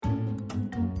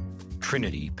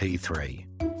Trinity P3.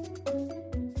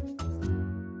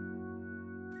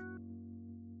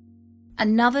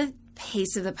 Another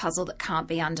piece of the puzzle that can't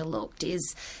be underlooked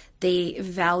is the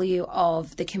value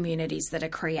of the communities that are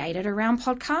created around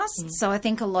podcasts. So I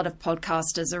think a lot of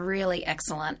podcasters are really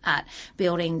excellent at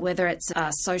building, whether it's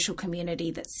a social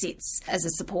community that sits as a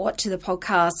support to the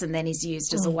podcast and then is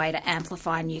used as a way to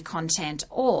amplify new content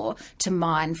or to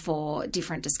mine for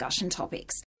different discussion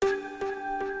topics.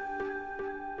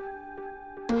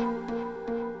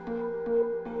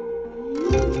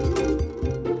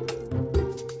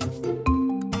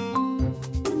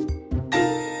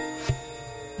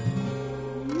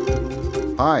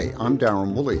 Hi, I'm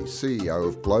Darren Woolley, CEO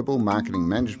of global marketing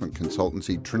management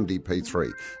consultancy Trinity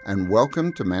P3, and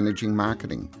welcome to Managing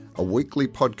Marketing, a weekly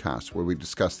podcast where we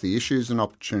discuss the issues and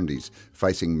opportunities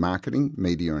facing marketing,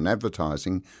 media and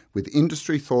advertising with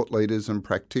industry thought leaders and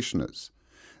practitioners.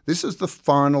 This is the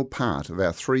final part of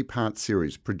our three-part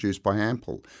series produced by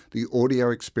Ample, the audio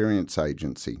experience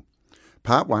agency.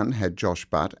 Part 1 had Josh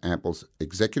Butt, Ample's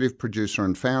executive producer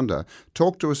and founder,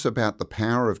 talk to us about the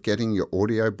power of getting your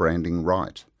audio branding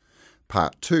right.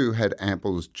 Part 2 had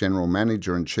Ample's general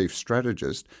manager and chief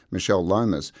strategist, Michelle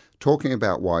Lomas, talking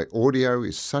about why audio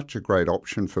is such a great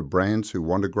option for brands who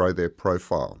want to grow their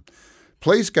profile.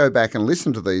 Please go back and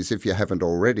listen to these if you haven't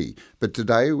already. But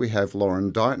today we have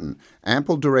Lauren Dighton,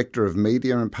 Ample Director of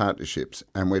Media and Partnerships,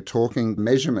 and we're talking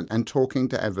measurement and talking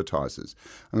to advertisers.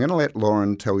 I'm going to let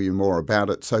Lauren tell you more about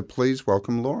it, so please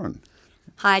welcome Lauren.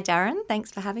 Hi Darren,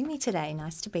 thanks for having me today.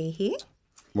 Nice to be here.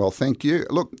 Well, thank you.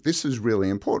 Look, this is really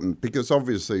important because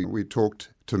obviously we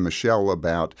talked to Michelle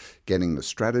about getting the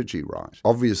strategy right.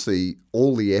 Obviously,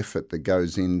 all the effort that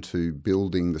goes into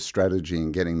building the strategy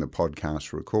and getting the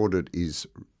podcast recorded is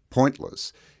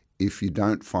pointless if you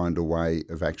don't find a way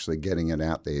of actually getting it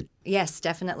out there. Yes,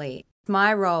 definitely.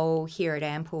 My role here at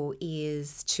Ample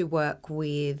is to work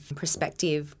with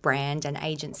prospective brand and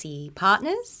agency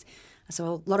partners.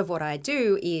 So a lot of what I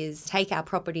do is take our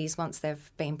properties once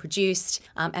they've been produced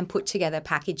and put together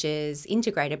packages,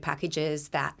 integrated packages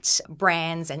that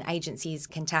brands and agencies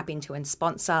can tap into and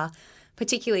sponsor,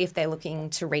 particularly if they're looking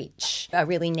to reach a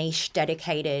really niche,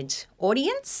 dedicated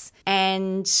audience.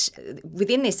 And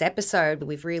within this episode,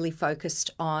 we've really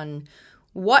focused on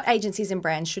what agencies and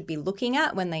brands should be looking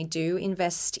at when they do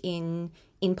invest in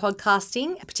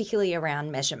podcasting, particularly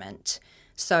around measurement.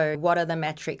 So what are the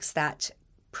metrics that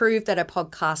prove that a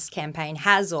podcast campaign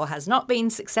has or has not been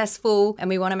successful, and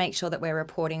we want to make sure that we're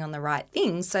reporting on the right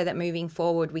things so that moving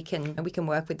forward we can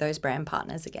work with those brand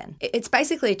partners again. It's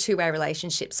basically a two-way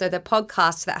relationship. So the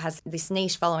podcast that has this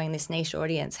niche following, this niche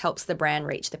audience, helps the brand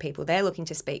reach the people they're looking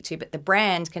to speak to, but the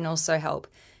brand can also help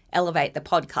elevate the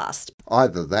podcast.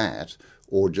 Either that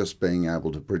or just being able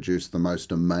to produce the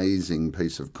most amazing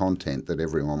piece of content that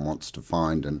everyone wants to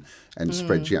find and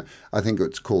spread. You know, I think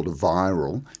it's called a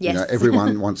viral. Yes. You know,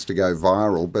 everyone wants to go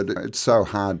viral, but it's so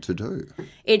hard to do.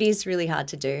 It is really hard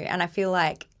to do. And I feel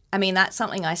like, that's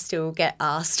something I still get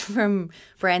asked from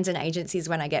brands and agencies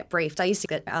when I get briefed. I used to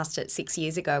get asked it 6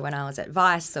 years ago when I was at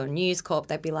Vice or News Corp.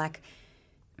 They'd be like,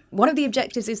 one of the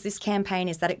objectives of this campaign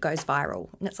is that it goes viral.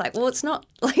 And it's like, well, it's not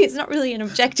really an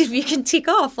objective you can tick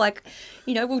off.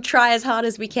 We'll try as hard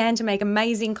as we can to make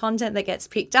amazing content that gets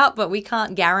picked up, but we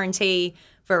can't guarantee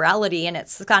virality. And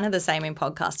it's kind of the same in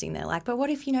podcasting. They're like, but what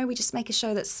if, we just make a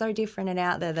show that's so different and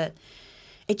out there that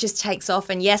it just takes off?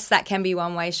 And yes, that can be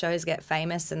one way shows get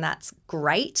famous, and that's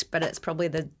great, but it's probably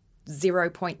the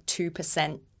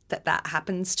 0.2% that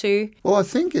happens to. Well, I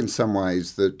think in some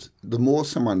ways that the more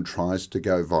someone tries to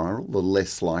go viral, the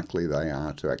less likely they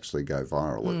are to actually go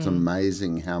viral. It's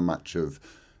amazing how much of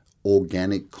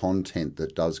organic content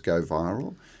that does go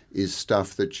viral is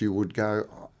stuff that you would go,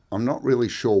 I'm not really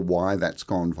sure why that's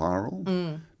gone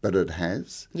viral, but it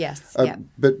has. Yes.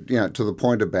 But, to the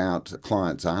point about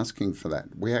clients asking for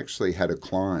that, we actually had a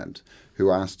client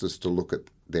who asked us to look at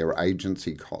their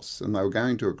agency costs, and they were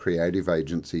going to a creative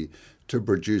agency to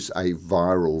produce a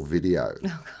viral video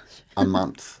a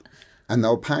month. And they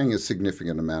were paying a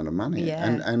significant amount of money. Yeah.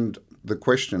 And the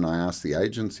question I asked the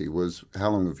agency was, how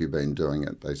long have you been doing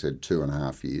it? They said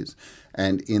 2.5 years.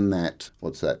 And in that,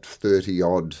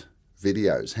 30-odd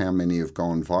videos, how many have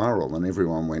gone viral? And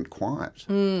everyone went quiet.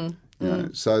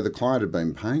 So the client had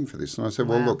been paying for this. And I said,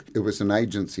 well, look, it was an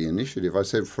agency initiative. I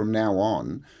said, from now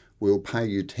on, we'll pay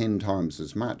you 10 times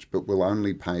as much, but we'll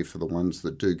only pay for the ones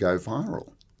that do go viral.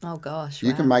 Oh, gosh.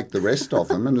 You can make the rest of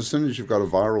them, and as soon as you've got a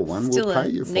viral one, we'll pay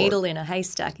you for it. Still a needle in a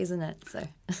haystack, isn't it? So.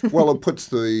 Well, it puts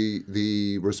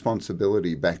the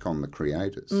responsibility back on the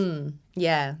creators.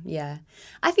 Yeah.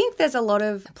 I think there's a lot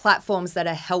of platforms that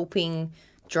are helping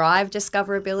drive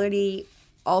discoverability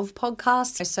of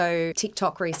podcasts. So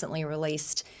TikTok recently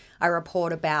released a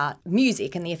report about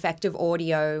music and the effect of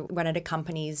audio when it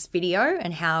accompanies video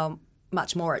and how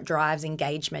much more it drives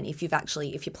engagement if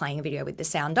you're playing a video with the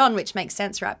sound on, which makes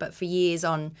sense, right? But for years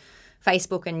on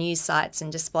Facebook and news sites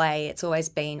and display, it's always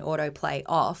been autoplay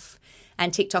off.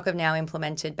 And TikTok have now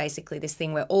implemented basically this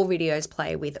thing where all videos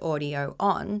play with audio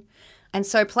on. And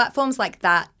so platforms like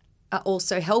that are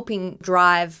also helping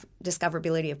drive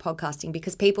discoverability of podcasting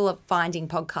because people are finding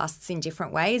podcasts in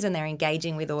different ways and they're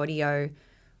engaging with audio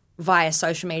via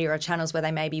social media or channels where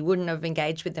they maybe wouldn't have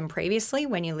engaged with them previously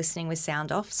when you're listening with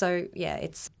sound off. So, yeah,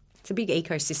 it's a big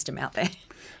ecosystem out there.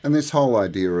 And this whole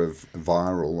idea of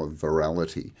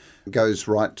virality, goes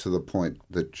right to the point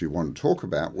that you want to talk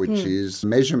about, which is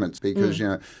measurements, because,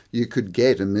 you could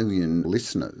get 1 million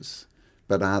listeners,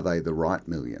 but are they the right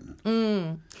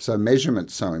million? So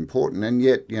measurement's so important, and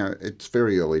yet, it's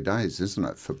very early days, isn't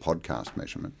it, for podcast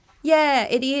measurement? Yeah,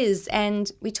 it is.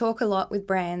 And we talk a lot with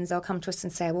brands. They'll come to us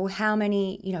and say, well, how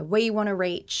many, we want to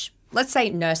reach, let's say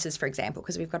nurses, for example,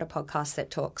 because we've got a podcast that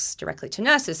talks directly to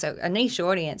nurses, so a niche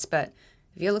audience. But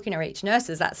if you're looking to reach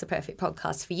nurses, that's the perfect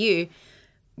podcast for you.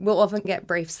 We'll often get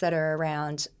briefs that are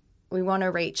around, we want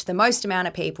to reach the most amount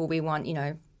of people. We want,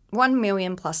 1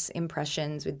 million plus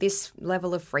impressions with this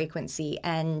level of frequency.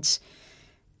 And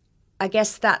I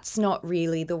guess that's not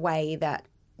really the way that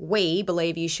we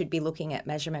believe you should be looking at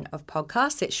measurement of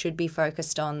podcasts. It should be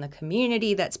focused on the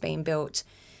community that's been built,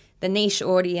 the niche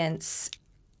audience,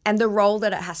 and the role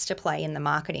that it has to play in the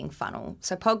marketing funnel.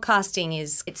 So podcasting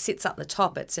it sits up the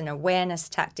top. It's an awareness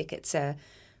tactic. It's a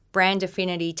brand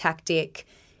affinity tactic.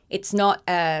 It's not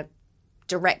a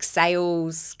direct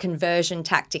sales conversion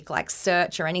tactic like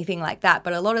search or anything like that.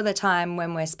 But a lot of the time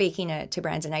when we're speaking to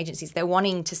brands and agencies, they're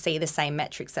wanting to see the same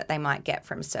metrics that they might get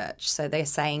from search. So they're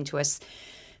saying to us,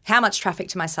 how much traffic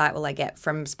to my site will I get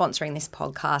from sponsoring this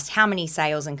podcast? How many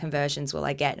sales and conversions will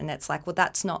I get? And it's like, well,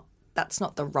 that's not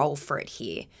the role for it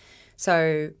here.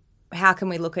 So how can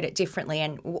we look at it differently?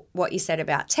 And what you said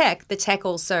about tech, the tech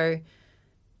also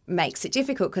makes it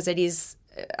difficult because it is,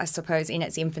 I suppose, in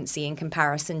its infancy in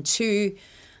comparison to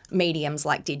mediums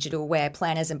like digital, where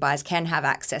planners and buyers can have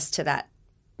access to that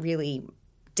really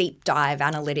deep dive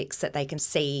analytics that they can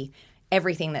see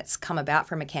everything that's come about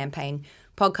from a campaign.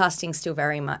 Podcasting's still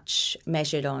very much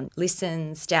measured on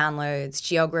listens, downloads,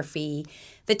 geography.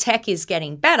 The tech is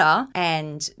getting better,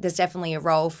 and there's definitely a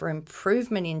role for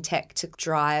improvement in tech to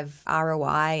drive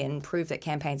ROI and prove that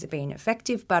campaigns are being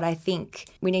effective. But I think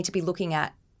we need to be looking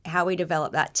at how we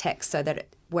develop that tech so that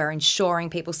we're ensuring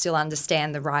people still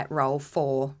understand the right role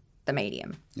for the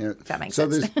medium, if that makes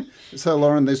sense. So,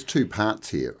 Lauren, there's two parts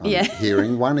here I'm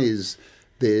hearing. One is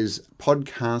there's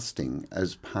podcasting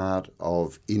as part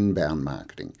of inbound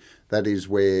marketing. That is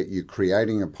where you're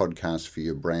creating a podcast for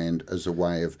your brand as a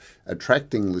way of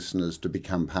attracting listeners to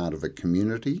become part of a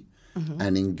community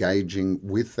and engaging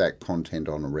with that content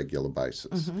on a regular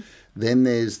basis. Then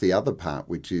there's the other part,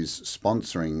 which is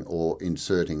sponsoring or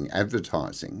inserting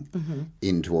advertising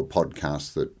into a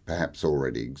podcast that perhaps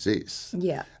already exists.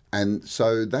 Yeah. And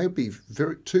so they would be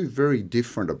two very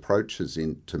different approaches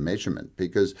into measurement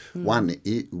because, one,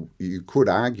 you could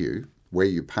argue where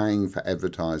you're paying for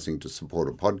advertising to support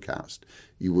a podcast,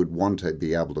 you would want to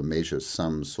be able to measure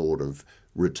some sort of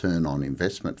return on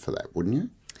investment for that, wouldn't you?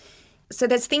 So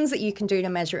there's things that you can do to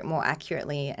measure it more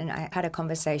accurately. And I had a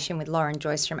conversation with Lauren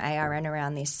Joyce from ARN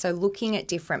around this. So looking at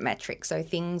different metrics, so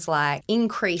things like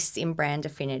increase in brand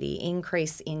affinity,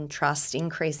 increase in trust,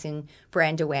 increase in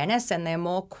brand awareness, and they're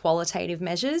more qualitative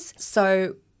measures.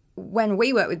 So when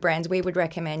we work with brands, we would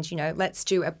recommend, let's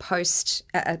do a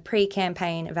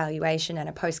pre-campaign evaluation and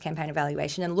a post-campaign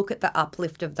evaluation and look at the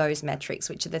uplift of those metrics,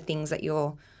 which are the things that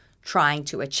you're trying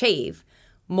to achieve,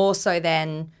 more so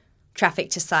than traffic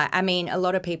to site. I mean, a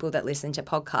lot of people that listen to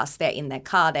podcasts, they're in their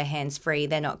car, they're hands-free,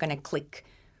 they're not going to click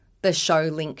the show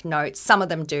link notes. Some of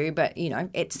them do, but,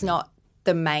 it's not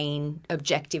the main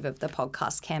objective of the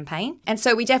podcast campaign. And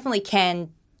so we definitely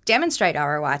can demonstrate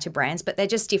ROI to brands, but they're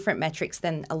just different metrics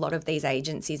than a lot of these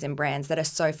agencies and brands that are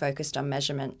so focused on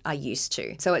measurement are used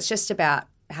to. So it's just about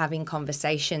having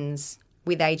conversations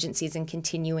with agencies and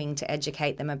continuing to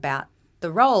educate them about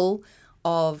the role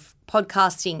of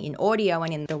podcasting in audio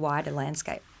and in the wider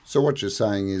landscape. So what you're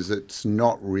saying is it's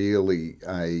not really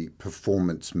a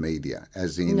performance media,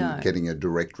 as in getting a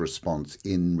direct response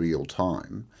in real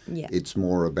time. Yeah. It's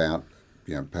more about,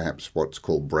 perhaps what's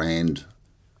called brand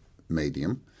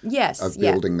medium. Yes. Of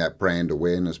building that brand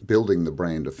awareness, building the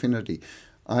brand affinity.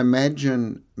 I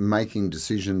imagine making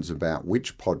decisions about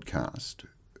which podcast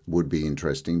would be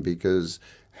interesting because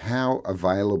how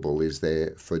available is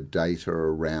there for data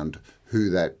around who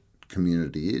that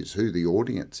community is, who the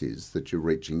audience is that you're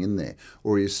reaching in there?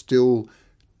 Or are you still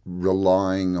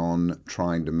relying on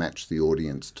trying to match the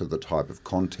audience to the type of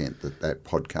content that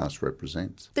podcast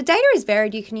represents? The data is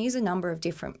varied. You can use a number of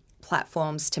different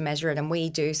platforms to measure it, and we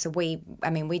do. So we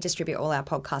distribute all our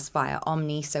podcasts via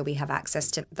Omni, so we have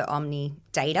access to the Omni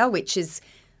data, which is,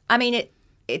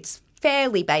 it's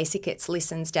fairly basic. It's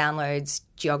listens, downloads,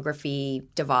 geography,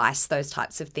 device, those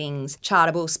types of things.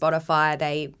 Chartable, Spotify,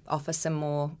 they offer some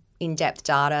more in-depth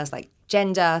data like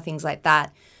gender, things like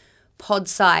that.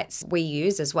 Podsights we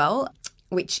use as well,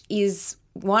 which is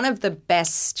one of the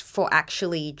best for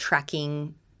actually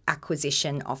tracking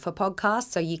acquisition of a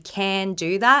podcast. So you can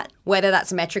do that. Whether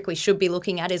that's a metric we should be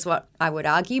looking at is what I would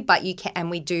argue, but you can, and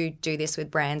we do this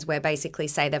with brands where basically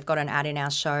say they've got an ad in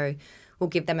our show, we'll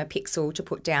give them a pixel to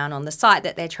put down on the site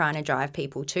that they're trying to drive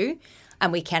people to.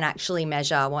 And we can actually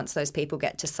measure once those people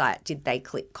get to site, did they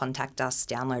click contact us,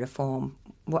 download a form,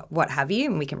 what have you,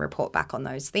 and we can report back on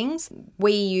those things.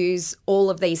 We use all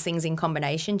of these things in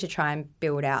combination to try and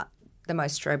build out the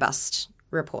most robust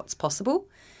reports possible.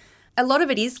 A lot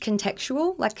of it is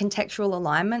contextual, like contextual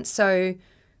alignment. So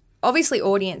obviously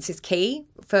audience is key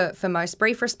for most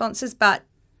brief responses, but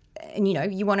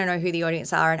you want to know who the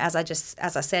audience are. And as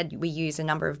I said, we use a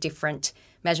number of different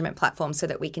measurement platforms so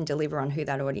that we can deliver on who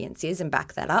that audience is and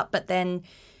back that up. But then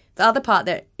the other part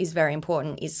that is very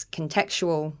important is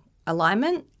contextual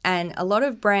alignment. And a lot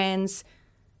of brands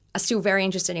are still very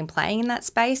interested in playing in that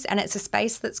space. And it's a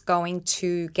space that's going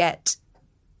to get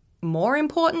more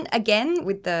important again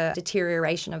with the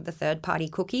deterioration of the third-party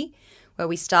cookie, where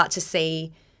we start to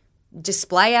see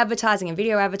display advertising and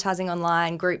video advertising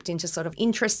online grouped into sort of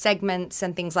interest segments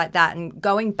and things like that, and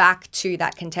going back to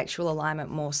that contextual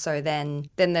alignment more so than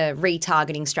the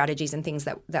retargeting strategies and things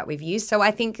that we've used. So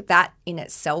I think that in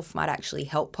itself might actually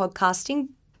help podcasting,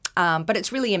 but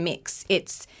it's really a mix.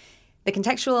 It's the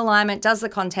contextual alignment. Does the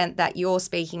content that you're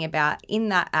speaking about in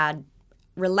that ad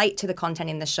relate to the content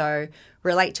in the show,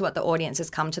 relate to what the audience has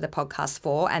come to the podcast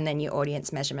for, and then your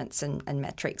audience measurements and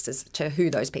metrics as to who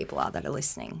those people are that are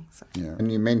listening. So. Yeah, and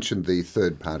you mentioned the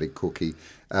third-party cookie.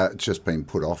 It's just been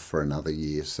put off for another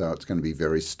year, so it's going to be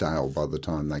very stale by the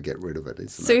time they get rid of it,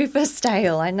 isn't it? Super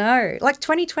stale, I know. Like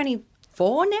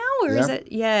 2024 now, or is it?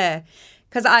 Yeah.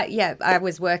 Because I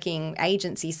was working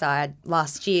agency side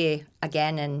last year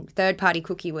again, and third-party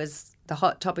cookie was the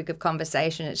hot topic of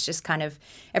conversation. It's just kind of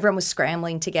everyone was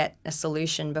scrambling to get a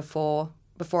solution before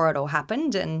it all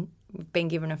happened, and we've been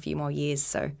given a few more years,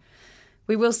 so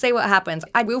we will see what happens.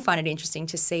 I will find it interesting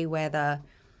to see whether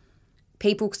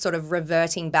people sort of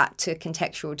reverting back to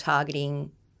contextual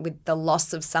targeting with the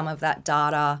loss of some of that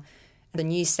data, the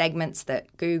new segments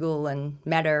that Google and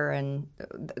Meta and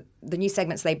the new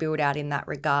segments they build out in that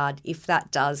regard, if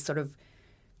that does sort of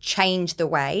change the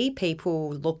way people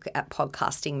look at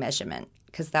podcasting measurement,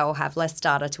 because they'll have less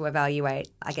data to evaluate,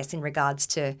 I guess, in regards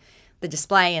to the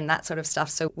display and that sort of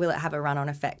stuff. So will it have a run-on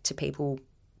effect to people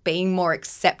being more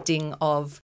accepting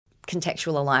of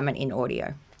contextual alignment in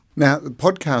audio? Now, the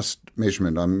podcast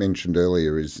measurement I mentioned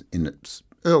earlier is in its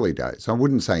early days. I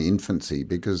wouldn't say infancy,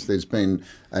 because there's been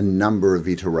a number of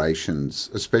iterations,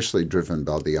 especially driven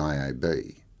by the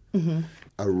IAB,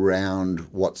 around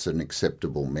what's an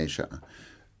acceptable measure.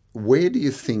 Where do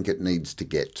you think it needs to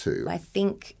get to? I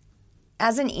think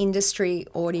as an industry,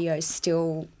 audio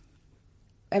still,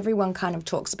 everyone kind of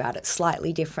talks about it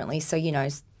slightly differently. So,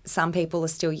 some people are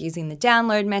still using the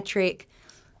download metric.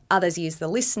 Others use the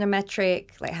listener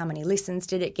metric, like how many listens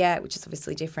did it get, which is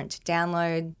obviously different to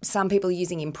download. Some people are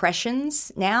using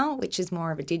impressions now, which is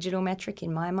more of a digital metric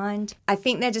in my mind. I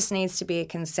think there just needs to be a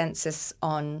consensus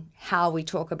on how we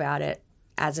talk about it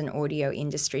as an audio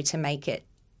industry to make it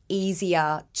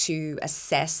easier to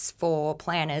assess for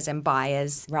planners and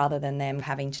buyers, rather than them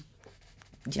having to,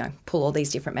 pull all these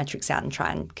different metrics out and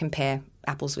try and compare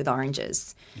apples with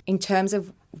oranges. In terms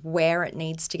of where it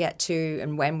needs to get to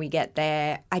and when we get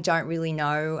there, I don't really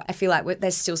know. I feel like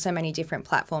there's still so many different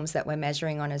platforms that we're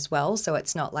measuring on as well. So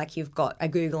it's not like you've got a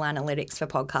Google Analytics for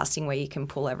podcasting where you can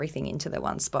pull everything into the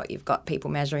one spot. You've got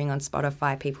people measuring on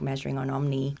Spotify, people measuring on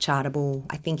Omni, Chartable.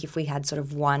 I think if we had sort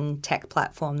of one tech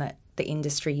platform that the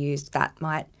industry used, that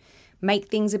might make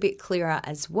things a bit clearer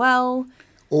as well.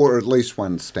 Or at least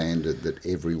one standard that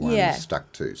everyone is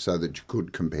stuck to, so that you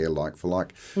could compare like for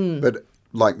like. But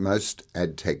like most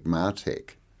ad tech,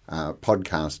 MarTech,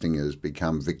 podcasting has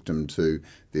become victim to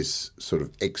this sort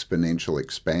of exponential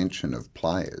expansion of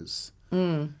players.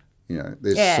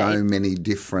 There's so many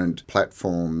different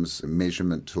platforms,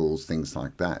 measurement tools, things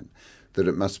like that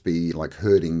it must be like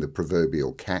herding the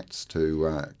proverbial cats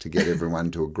to get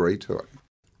everyone to agree to it.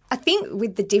 I think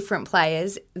with the different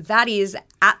players, that is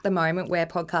at the moment where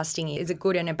podcasting is a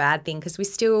good and a bad thing, because we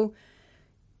still,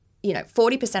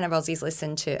 40% of Aussies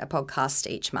listen to a podcast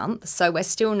each month. So we're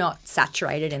still not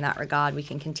saturated in that regard. We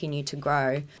can continue to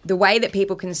grow. The way that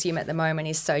people consume at the moment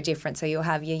is so different. So you'll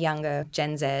have your younger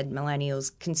Gen Z,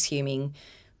 millennials consuming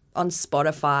on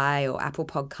Spotify or Apple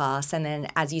Podcasts. And then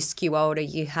as you skew older,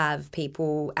 you have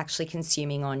people actually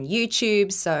consuming on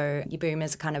YouTube. So your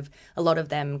boomers a lot of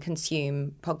them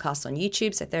consume podcasts on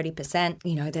YouTube, so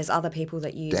 30%. There's other people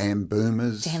that use... Damn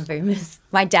boomers.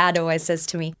 My dad always says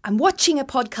to me, I'm watching a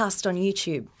podcast on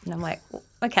YouTube. And I'm like,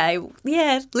 okay,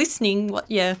 yeah, listening, what,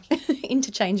 yeah,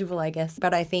 interchangeable, I guess.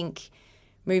 But I think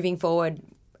moving forward,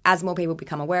 as more people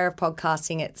become aware of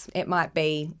podcasting, it might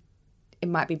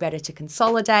be better to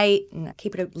consolidate and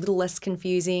keep it a little less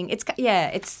confusing.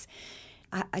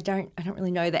 I don't really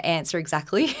know the answer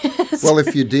exactly. Well,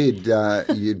 if you did,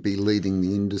 you'd be leading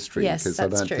the industry, yes, because I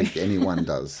don't think anyone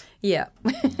does. Yeah.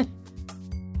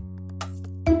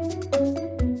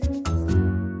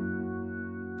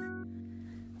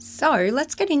 So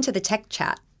let's get into the tech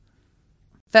chat.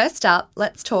 First up,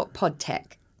 let's talk pod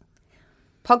tech.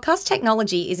 Podcast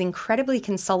technology is incredibly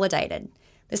consolidated.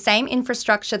 The same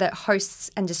infrastructure that hosts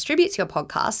and distributes your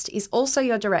podcast is also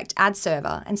your direct ad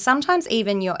server and sometimes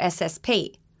even your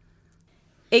SSP.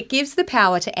 It gives the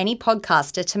power to any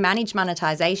podcaster to manage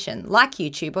monetization like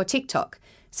YouTube or TikTok,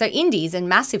 so indies and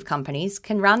massive companies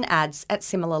can run ads at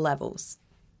similar levels.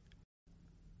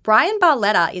 Brian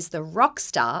Barletta is the rock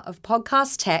star of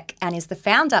podcast tech and is the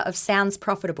founder of Sounds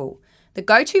Profitable, the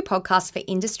go-to podcast for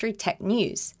industry tech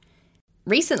news.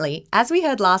 Recently, as we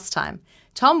heard last time,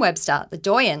 Tom Webster, the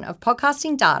doyen of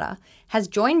podcasting data, has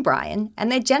joined Brian,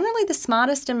 and they're generally the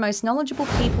smartest and most knowledgeable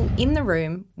people in the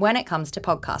room when it comes to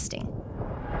podcasting.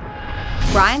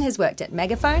 Brian has worked at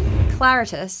Megaphone,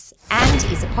 Claritas, and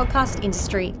is a podcast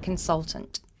industry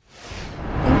consultant.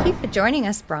 Thank you for joining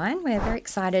us, Brian. We're very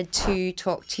excited to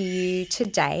talk to you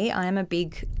today. I'm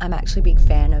actually a big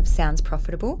fan of Sounds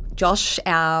Profitable. Josh,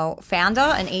 our founder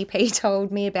and EP,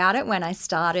 told me about it when I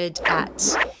started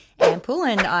at Ample,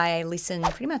 and I listen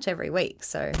pretty much every week,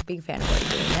 so big fan of what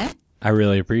you're doing there. I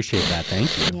really appreciate that.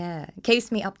 Thank you. Yeah, it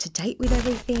keeps me up to date with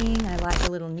everything. I like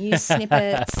the little news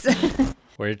snippets.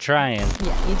 We're trying.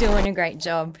 Yeah, you're doing a great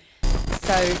job.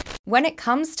 So when it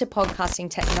comes to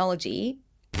podcasting technology,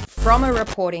 from a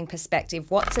reporting perspective,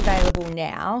 what's available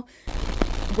now?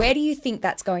 Where do you think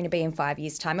that's going to be in 5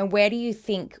 years' time? And where do you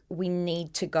think we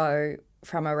need to go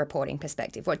from a reporting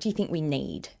perspective? What do you think we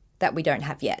need that we don't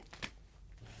have yet?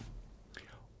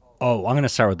 Oh, I'm going to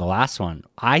start with the last one.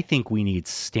 I think we need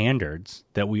standards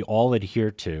that we all adhere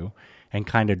to and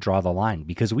kind of draw the line,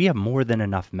 because we have more than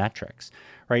enough metrics,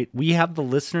 right? We have the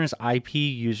listener's IP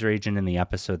user agent in the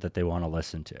episode that they want to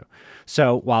listen to.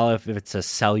 So while if it's a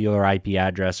cellular IP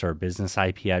address or a business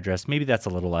IP address, maybe that's a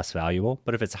little less valuable.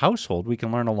 But if it's household, we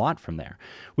can learn a lot from there.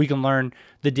 We can learn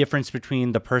the difference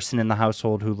between the person in the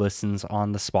household who listens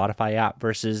on the Spotify app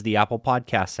versus the Apple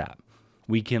Podcasts app.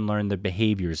 We can learn the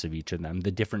behaviors of each of them,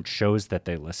 the different shows that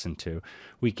they listen to.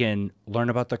 We can learn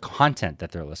about the content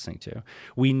that they're listening to.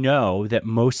 We know that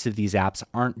most of these apps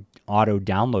aren't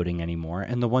auto-downloading anymore,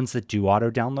 and the ones that do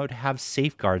auto-download have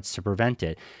safeguards to prevent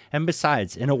it. And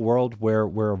besides, in a world where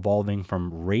we're evolving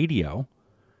from radio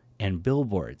and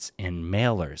billboards and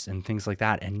mailers and things like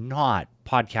that, and not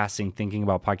thinking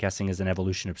about podcasting as an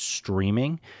evolution of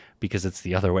streaming, because it's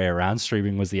the other way around.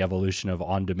 Streaming was the evolution of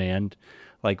on-demand,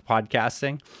 like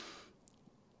podcasting.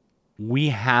 We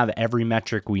have every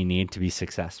metric we need to be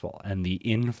successful, and the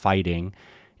infighting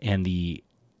and the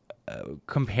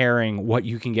comparing what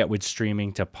you can get with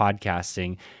streaming to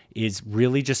podcasting is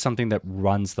really just something that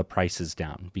runs the prices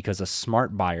down, because a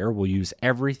smart buyer will use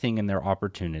everything in their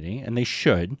opportunity, and they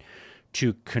should,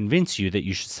 to convince you that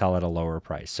you should sell at a lower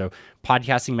price. So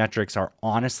podcasting metrics are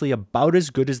honestly about as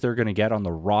good as they're going to get on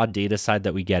the raw data side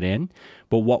that we get in,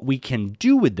 but what we can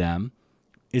do with them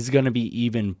is going to be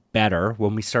even better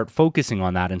when we start focusing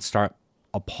on that and start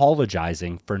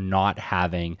apologizing for not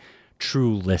having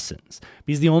true listens.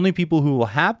 Because the only people who will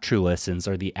have true listens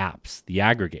are the apps, the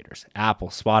aggregators, Apple,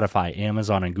 Spotify,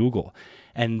 Amazon, and Google.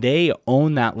 And they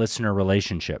own that listener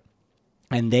relationship.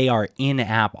 And they are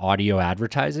in-app audio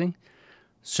advertising.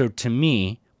 So to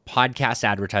me, podcast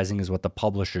advertising is what the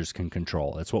publishers can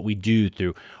control. It's what we do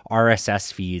through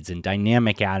RSS feeds and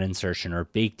dynamic ad insertion or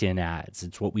baked-in ads.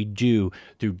 It's what we do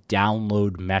through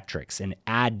download metrics and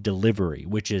ad delivery,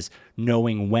 which is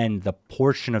knowing when the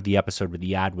portion of the episode where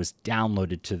the ad was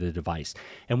downloaded to the device.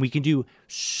 And we can do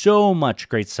so much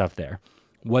great stuff there.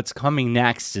 What's coming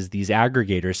next is these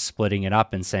aggregators splitting it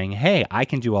up and saying, hey, I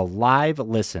can do a live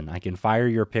listen. I can fire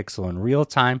your pixel in real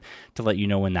time to let you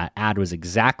know when that ad was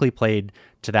exactly played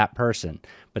to that person.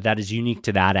 But that is unique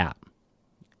to that app.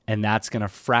 And that's going to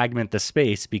fragment the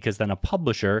space, because then a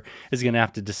publisher is going to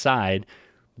have to decide,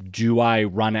 do I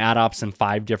run ad ops in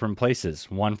 5 different places?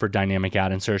 One for dynamic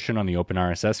ad insertion on the open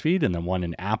RSS feed, and then one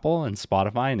in Apple and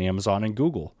Spotify and Amazon and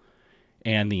Google.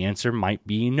 And the answer might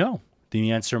be no.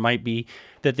 The answer might be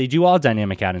that they do all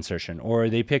dynamic ad insertion, or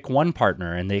they pick one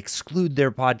partner and they exclude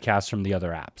their podcast from the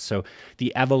other apps. So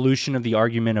the evolution of the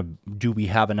argument of do we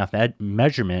have enough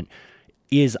measurement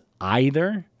is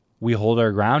either we hold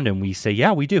our ground and we say,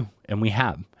 yeah, we do, and we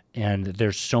have. And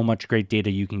there's so much great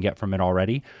data you can get from it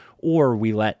already, or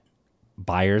we let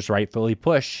buyers rightfully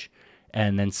push,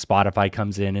 and then Spotify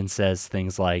comes in and says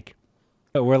things like,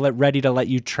 we're ready to let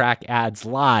you track ads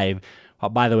live.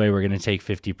 By the way, we're going to take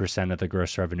 50% of the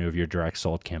gross revenue of your direct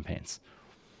sold campaigns.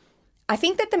 I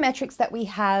think that the metrics that we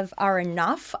have are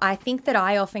enough. I think that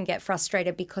I often get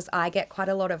frustrated because I get quite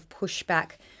a lot of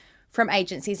pushback from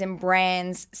agencies and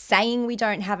brands saying we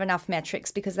don't have enough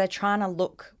metrics because they're trying to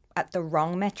look at the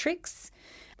wrong metrics.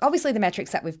 Obviously, the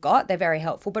metrics that we've got, they're very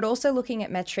helpful, but also looking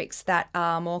at metrics that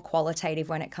are more qualitative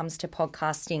when it comes to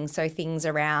podcasting. So things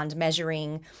around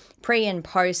measuring pre and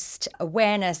post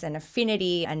awareness and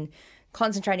affinity, and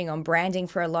concentrating on branding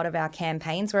for a lot of our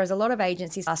campaigns. Whereas a lot of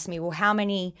agencies ask me, well, how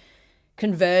many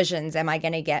conversions am I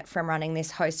going to get from running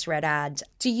this host read ad?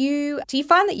 Do you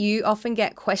find that you often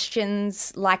get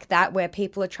questions like that where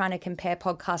people are trying to compare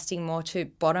podcasting more to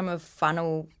bottom of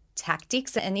funnel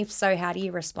tactics? And if so, how do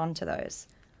you respond to those?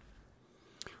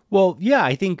 Well, yeah,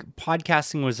 I think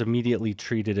podcasting was immediately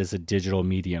treated as a digital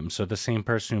medium. So the same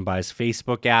person who buys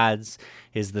Facebook ads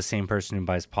is the same person who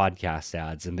buys podcast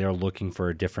ads, and they're looking for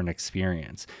a different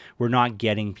experience. We're not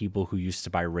getting people who used to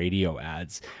buy radio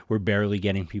ads. We're barely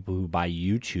getting people who buy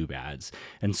YouTube ads.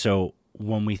 And so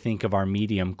when we think of our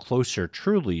medium closer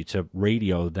truly to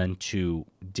radio than to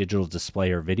digital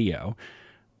display or video,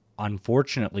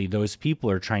 unfortunately, those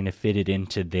people are trying to fit it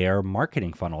into their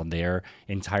marketing funnel, their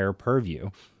entire purview.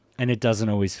 And it doesn't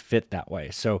always fit that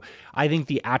way. So I think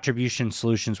the attribution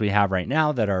solutions we have right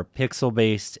now that are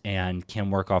pixel-based and can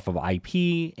work off of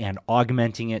IP and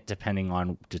augmenting it depending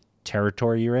on the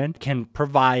territory you're in can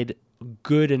provide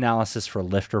good analysis for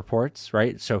lift reports,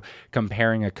 right? So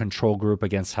comparing a control group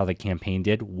against how the campaign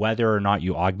did, whether or not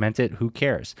you augment it, who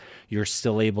cares? You're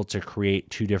still able to create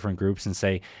 2 different groups and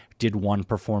say, did one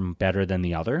perform better than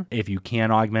the other? If you can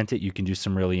augment it, you can do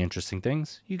some really interesting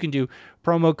things. You can do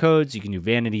promo codes, you can do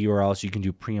vanity URLs, you can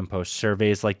do pre and post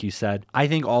surveys, like you said. I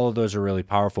think all of those are really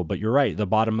powerful, but you're right. The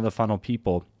bottom of the funnel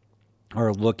people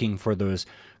are looking for those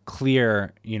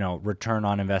clear, return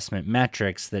on investment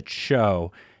metrics that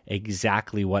show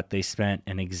exactly what they spent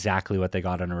and exactly what they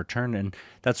got in return. And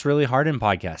that's really hard in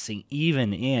podcasting,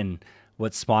 even in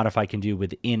what Spotify can do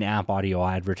with in-app audio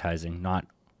advertising, not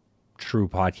true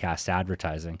podcast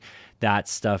advertising. That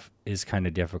stuff is kind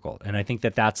of difficult. And I think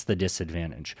that that's the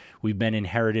disadvantage. We've been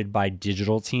inherited by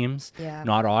digital teams,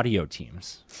 not audio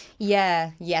teams.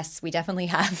 Yeah, yes, we definitely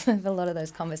have a lot of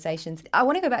those conversations. I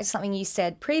want to go back to something you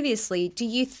said previously. Do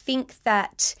you think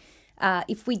that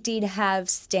if we did have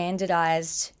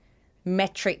standardized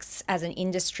metrics as an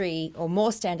industry, or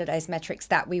more standardized metrics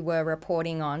that we were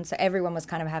reporting on, so everyone was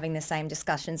kind of having the same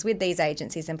discussions with these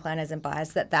agencies and planners and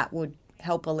buyers, that would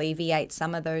help alleviate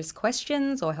some of those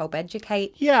questions or help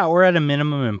educate? Yeah, or at a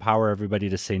minimum empower everybody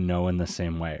to say no in the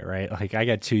same way, right? Like, I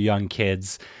got 2 young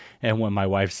kids, and when my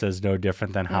wife says no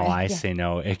different than how I say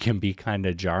no, it can be kind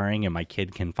of jarring, and my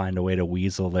kid can find a way to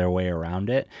weasel their way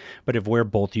around it. But if we're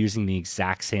both using the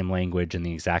exact same language and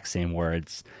the exact same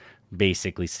words,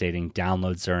 basically stating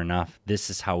downloads are enough, this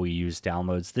is how we use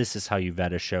downloads, this is how you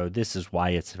vet a show, this is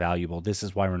why it's valuable, this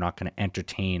is why we're not going to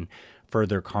entertain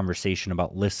further conversation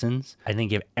about listens. I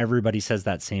think if everybody says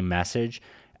that same message,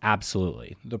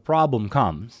 absolutely. The problem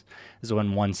comes is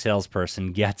when one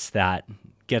salesperson gets to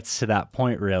that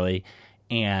point really,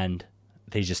 and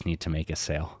they just need to make a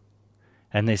sale.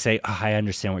 And they say, I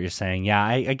understand what you're saying. Yeah,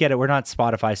 I get it. We're not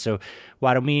Spotify, so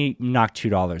why don't we knock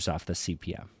 $2 off the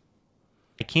CPM?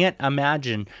 I can't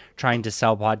imagine trying to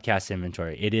sell podcast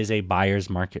inventory. It is a buyer's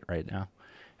market right now.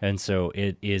 And so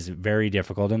it is very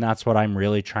difficult. And that's what I'm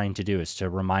really trying to do, is to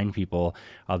remind people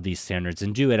of these standards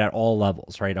and do it at all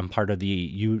levels, right? I'm part of the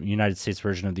United States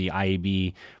version of the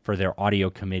IAB for their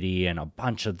audio committee and a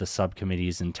bunch of the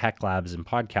subcommittees and tech labs and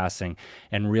podcasting,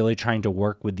 and really trying to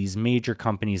work with these major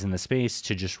companies in the space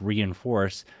to just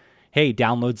reinforce, hey,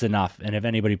 download's enough. And if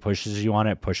anybody pushes you on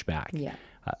it, push back. Yeah.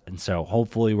 And so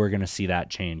hopefully we're going to see that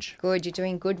change. Good. You're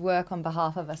doing good work on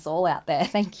behalf of us all out there.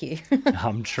 Thank you.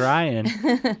 I'm trying.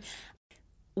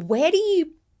 Where do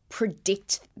you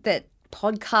predict that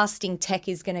podcasting tech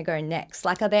is going to go next?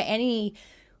 Like, are there any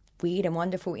weird and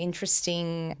wonderful,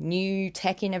 interesting new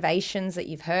tech innovations that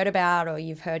you've heard about or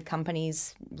you've heard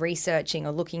companies researching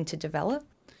or looking to develop?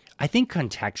 I think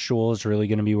contextual is really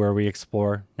going to be where we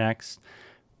explore next.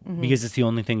 Because it's the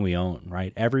only thing we own,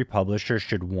 right? Every publisher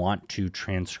should want to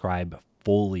transcribe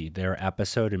fully their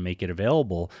episode and make it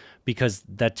available, because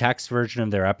the text version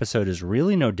of their episode is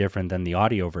really no different than the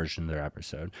audio version of their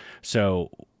episode.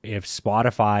 So if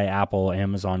Spotify, Apple,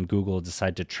 Amazon, Google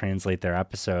decide to translate their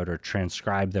episode or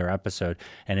transcribe their episode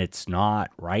and it's not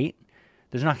right,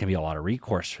 there's not going to be a lot of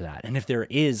recourse for that. And if there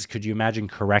is, could you imagine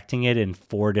correcting it in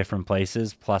 4 different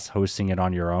places plus hosting it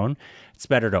on your own? It's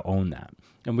better to own that.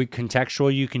 And with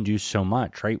contextual, you can do so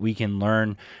much, right? We can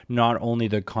learn not only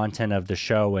the content of the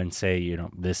show and say,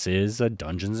 this is a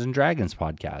Dungeons and Dragons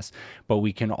podcast, but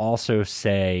we can also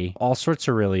say all sorts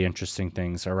of really interesting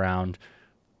things around,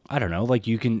 I don't know, like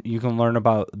you can learn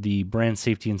about the brand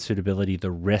safety and suitability, the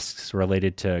risks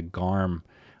related to GARM,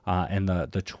 and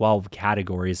the 12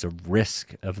 categories of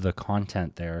risk of the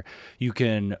content there. You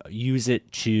can use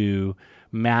it to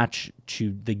match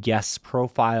to the guests'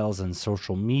 profiles and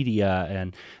social media.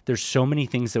 And there's so many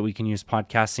things that we can use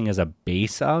podcasting as a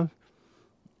base of.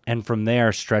 And from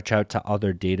there, stretch out to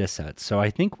other data sets. So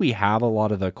I think we have a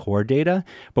lot of the core data,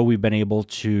 but we've been able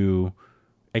to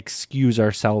excuse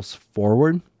ourselves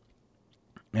forward.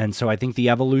 And so I think the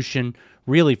evolution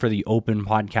really for the open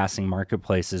podcasting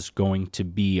marketplace is going to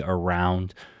be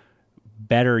around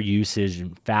better usage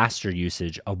and faster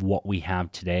usage of what we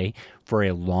have today for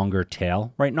a longer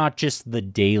tail, right? Not just the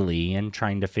daily and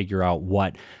trying to figure out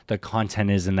what the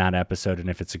content is in that episode and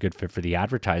if it's a good fit for the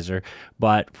advertiser,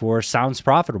 but for sounds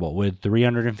profitable with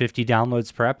 350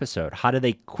 downloads per episode. How do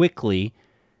they quickly,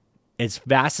 as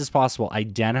fast as possible,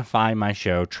 identify my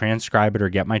show, transcribe it or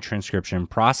get my transcription,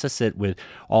 process it with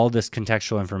all this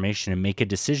contextual information and make a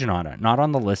decision on it, not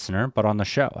on the listener, but on the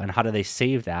show? And how do they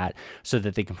save that so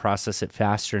that they can process it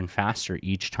faster and faster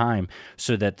each time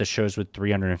so that the shows with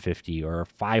 350 or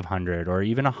 500 or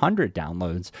even 100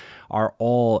 downloads are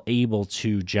all able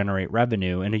to generate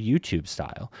revenue in a YouTube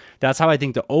style? That's how I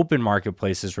think the open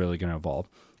marketplace is really going to evolve.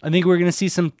 I think we're going to see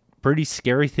some pretty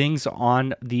scary things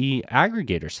on the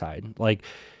aggregator side. Like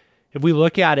if we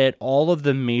look at it, all of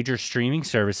the major streaming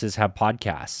services have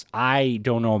podcasts. I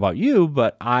don't know about you,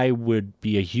 but I would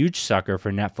be a huge sucker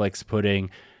for Netflix putting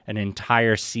an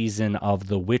entire season of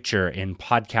The Witcher in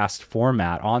podcast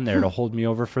format on there to hold me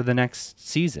over for the next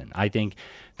season. I think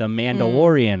The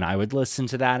Mandalorian, I would listen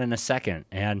to that in a second.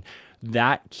 And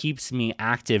that keeps me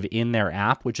active in their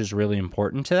app, which is really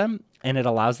important to them. And it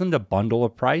allows them to bundle a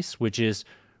price, which is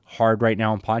hard right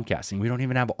now in podcasting. We don't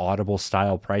even have Audible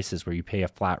style prices where you pay a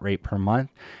flat rate per month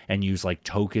and use like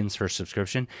tokens for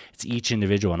subscription. It's each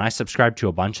individual. And I subscribe to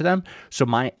a bunch of them. So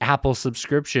my Apple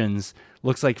subscriptions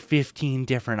looks like 15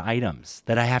 different items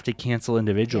that I have to cancel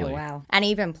individually. Yeah, wow. And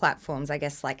even platforms, I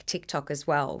guess, like TikTok as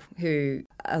well, who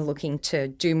are looking to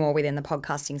do more within the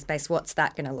podcasting space. What's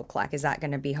that going to look like? Is that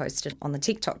going to be hosted on the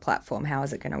TikTok platform? How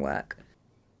is it going to work?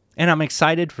 And I'm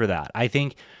excited for that. I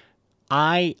think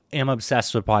I am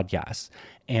obsessed with podcasts,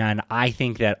 and I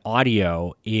think that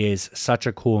audio is such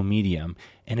a cool medium,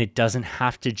 and it doesn't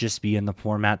have to just be in the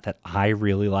format that I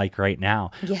really like right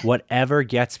now. Yeah. Whatever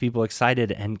gets people excited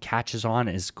and catches on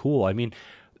is cool. I mean,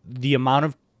 the amount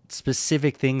of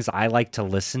specific things I like to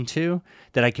listen to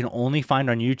that I can only find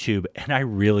on YouTube, and I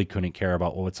really couldn't care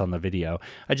about what's on the video.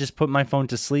 I just put my phone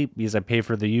to sleep because I pay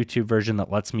for the YouTube version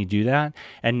that lets me do that.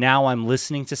 And now I'm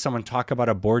listening to someone talk about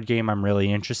a board game I'm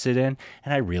really interested in,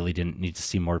 and I really didn't need to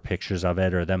see more pictures of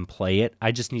it or them play it.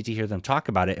 I just need to hear them talk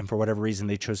about it, and for whatever reason,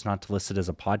 they chose not to list it as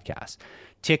a podcast.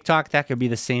 TikTok, that could be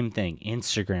the same thing.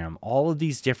 Instagram, all of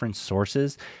these different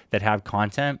sources that have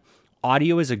content.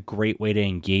 Audio is a great way to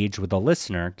engage with the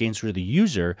listener, engage with the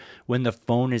user when the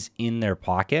phone is in their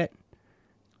pocket.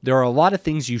 There are a lot of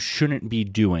things you shouldn't be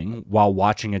doing while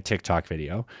watching a TikTok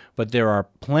video, but there are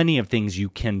plenty of things you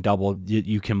can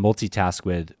multitask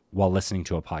with while listening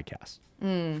to a podcast.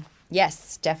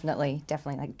 Yes, definitely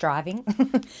like driving.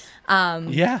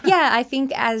 Yeah, I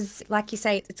think as, like you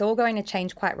say, it's all going to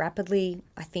change quite rapidly,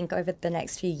 I think, over the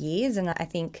next few years. And I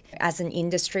think as an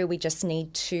industry, we'll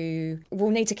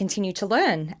need to continue to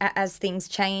learn as things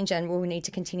change, and we'll need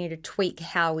to continue to tweak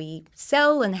how we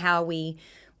sell and how we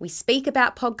We speak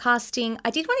about podcasting. I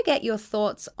did want to get your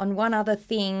thoughts on one other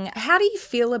thing. How do you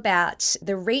feel about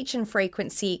the reach and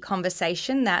frequency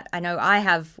conversation that I know I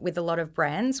have with a lot of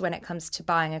brands when it comes to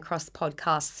buying across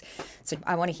podcasts? So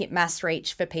I want to hit mass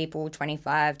reach for people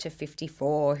 25 to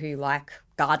 54 who like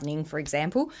gardening, for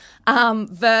example,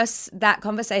 versus that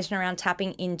conversation around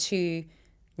tapping into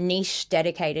niche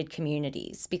dedicated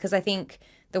communities. Because I think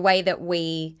the way that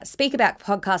we speak about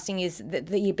podcasting is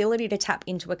the ability to tap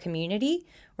into a community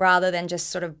rather than just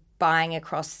sort of buying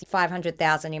across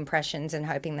 500,000 impressions and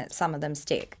hoping that some of them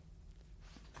stick.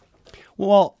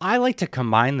 Well, I like to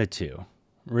combine the two.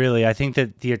 Really, I think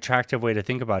that the attractive way to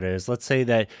think about it is, let's say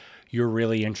that you're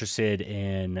really interested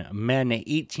in men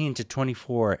 18 to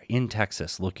 24 in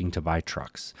Texas looking to buy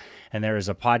trucks. And there is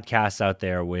a podcast out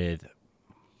there with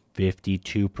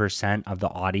 52% of the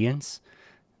audience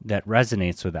that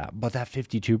resonates with that. But that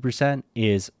 52%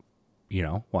 is,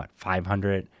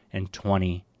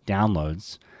 520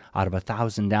 downloads out of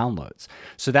 1,000 downloads.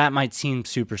 So that might seem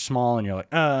super small and you're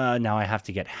like, now I have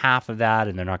to get half of that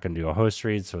and they're not going to do a host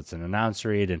read. So it's an announce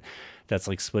read and that's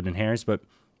like splitting hairs. But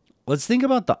let's think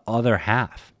about the other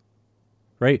half,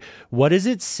 right? What does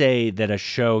it say that a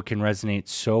show can resonate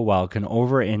so well, can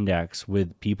over-index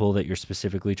with people that you're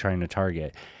specifically trying to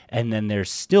target, and then there's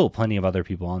still plenty of other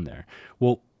people on there?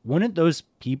 Well, wouldn't those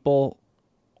people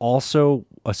also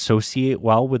associate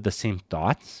well with the same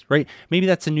thoughts, right? Maybe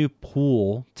that's a new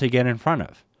pool to get in front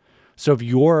of. So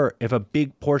if a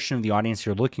big portion of the audience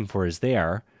you're looking for is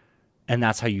there, and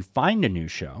that's how you find a new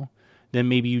show, then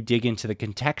maybe you dig into the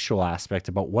contextual aspect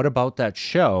about what about that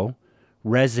show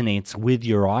resonates with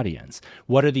your audience.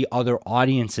 What are the other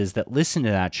audiences that listen to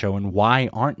that show and why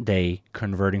aren't they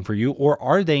converting for you? Or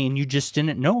are they and you just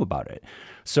didn't know about it?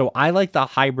 So I like the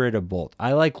hybrid of both.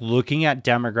 I like looking at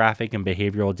demographic and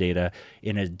behavioral data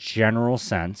in a general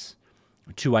sense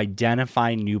to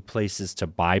identify new places to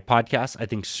buy podcasts. I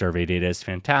think survey data is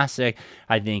fantastic.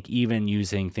 I think even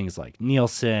using things like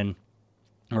Nielsen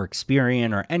or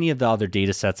Experian or any of the other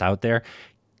data sets out there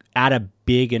at a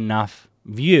big enough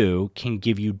view can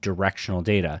give you directional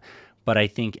data. But I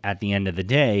think at the end of the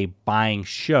day, buying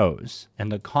shows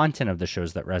and the content of the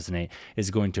shows that resonate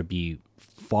is going to be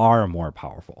far more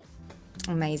powerful.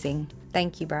 Amazing.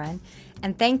 Thank you, Brian.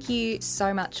 And thank you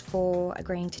so much for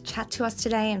agreeing to chat to us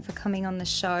today and for coming on the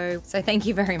show. So thank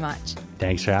you very much.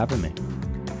 Thanks for having me.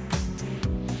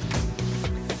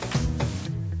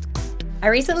 I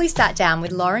recently sat down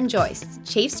with Lauren Joyce,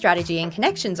 Chief Strategy and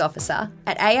Connections Officer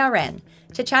at ARN,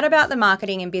 to chat about the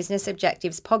marketing and business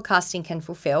objectives podcasting can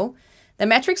fulfill, the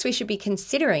metrics we should be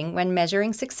considering when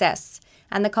measuring success,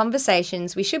 and the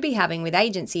conversations we should be having with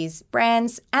agencies,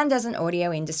 brands, and as an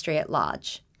audio industry at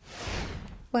large.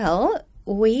 Well,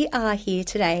 we are here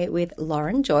today with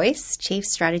Lauren Joyce, Chief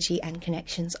Strategy and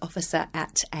Connections Officer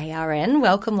at ARN.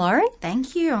 Welcome, Lauren.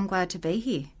 Thank you. I'm glad to be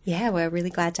here. Yeah, we're really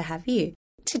glad to have you.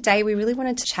 Today, we really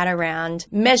wanted to chat around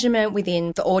measurement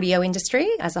within the audio industry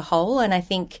as a whole. And I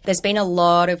think there's been a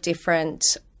lot of different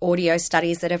audio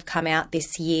studies that have come out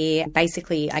this year,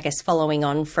 basically, I guess, following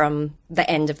on from the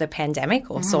end of the pandemic,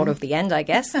 or sort of the end, I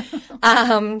guess.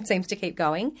 Seems to keep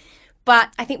going.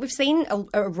 But I think we've seen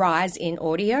a rise in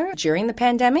audio during the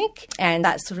pandemic, and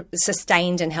that sort of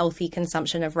sustained and healthy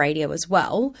consumption of radio as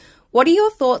well. What are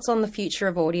your thoughts on the future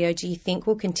of audio? Do you think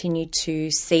we'll continue to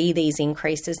see these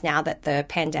increases now that the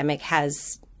pandemic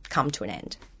has come to an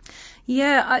end?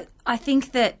 Yeah, I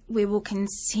think that we will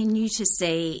continue to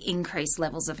see increased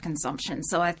levels of consumption.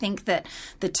 So I think that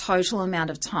the total amount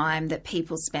of time that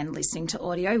people spend listening to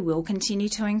audio will continue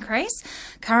to increase.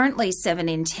 Currently, 7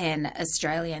 in 10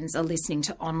 Australians are listening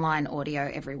to online audio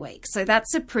every week. So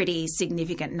that's a pretty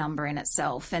significant number in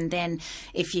itself. And then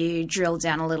if you drill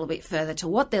down a little bit further to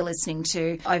what they're listening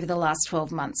to, over the last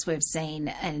 12 months, we've seen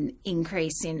an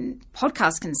increase in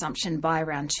podcast consumption by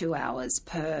around 2 hours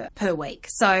per week.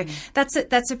 So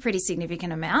that's a pretty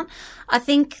significant amount. I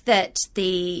think that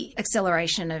the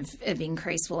acceleration of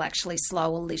increase will actually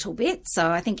slow a little bit. So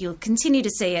I think you'll continue to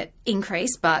see it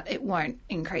increase, but it won't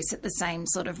increase at the same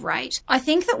sort of rate. I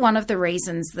think that one of the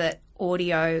reasons that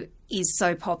audio is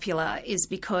so popular is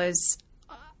because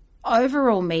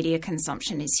overall media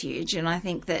consumption is huge, and I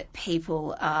think that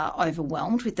people are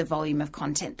overwhelmed with the volume of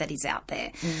content that is out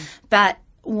there. But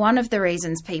one of the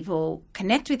reasons people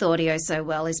connect with audio so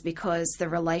well is because the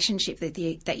relationship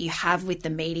that you have with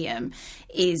the medium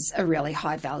is a really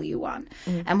high value one.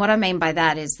 And what I mean by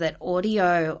that is that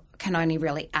audio can only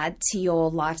really add to your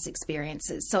life's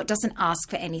experiences. So it doesn't ask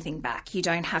for anything back. You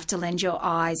don't have to lend your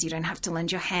eyes. You don't have to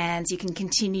lend your hands. You can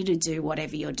continue to do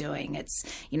whatever you're doing. It's,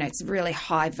 it's a really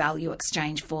high value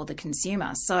exchange for the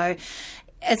consumer. So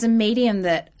as a medium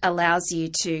that allows you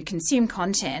to consume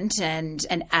content and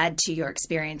add to your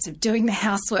experience of doing the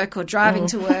housework or driving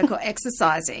to work or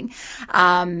exercising,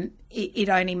 it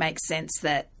only makes sense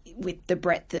that with the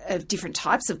breadth of different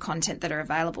types of content that are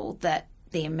available, that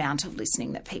the amount of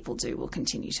listening that people do will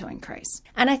continue to increase.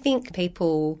 And I think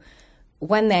people,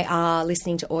 when they are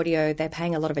listening to audio, they're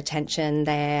paying a lot of attention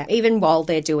there, even while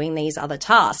they're doing these other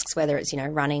tasks, whether it's,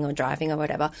 running or driving or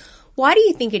whatever. Why do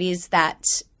you think it is that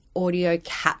audio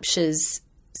captures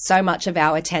so much of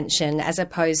our attention as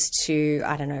opposed to,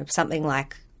 I don't know, something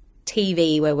like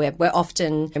TV where we're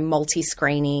often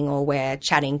multi-screening or we're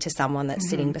chatting to someone that's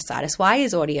sitting beside us? Why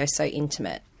is audio so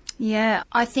intimate? Yeah,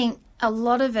 I think a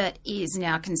lot of it is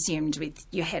now consumed with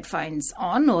your headphones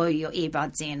on or your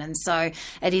earbuds in. And so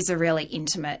it is a really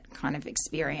intimate kind of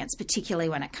experience, particularly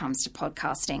when it comes to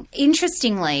podcasting.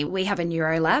 Interestingly, we have a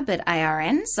neurolab at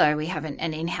ARN. So we have an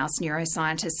in-house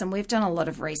neuroscientist, and we've done a lot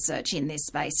of research in this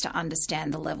space to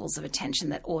understand the levels of attention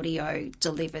that audio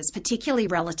delivers, particularly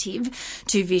relative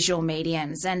to visual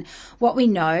mediums. And what we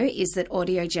know is that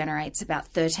audio generates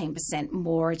about 13%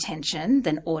 more attention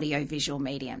than audio-visual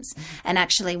mediums. And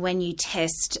actually, when you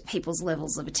test people's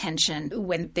levels of attention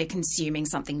when they're consuming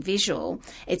something visual,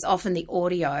 it's often the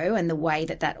audio and the way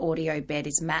that audio bed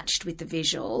is matched with the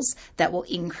visuals that will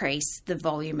increase the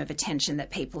volume of attention that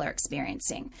people are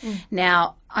experiencing.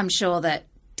 Now, I'm sure that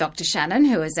Dr. Shannon,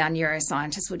 who is our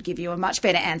neuroscientist, would give you a much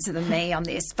better answer than me on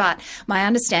this, but my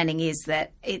understanding is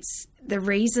that it's the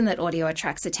reason that audio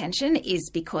attracts attention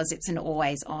is because it's an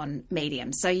always-on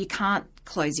medium. So you can't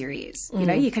close your ears.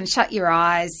 You can shut your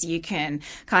eyes, you can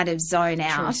kind of zone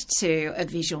out to a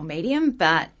visual medium,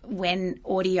 but when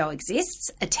audio exists,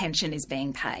 attention is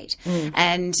being paid.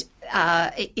 And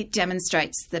it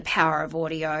demonstrates the power of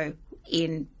audio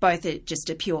in both just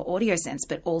a pure audio sense,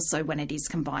 but also when it is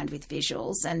combined with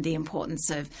visuals, and the importance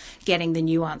of getting the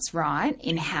nuance right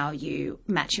in how you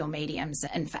match your mediums,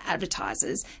 and for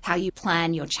advertisers, how you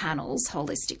plan your channels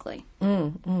holistically.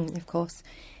 Of course.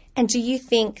 And do you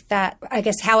think that, I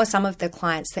guess, how are some of the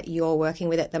clients that you're working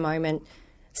with at the moment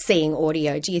seeing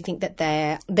audio? Do you think that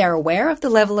they're aware of the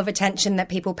level of attention that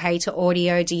people pay to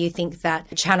audio? Do you think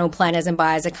that channel planners and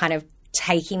buyers are kind of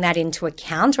taking that into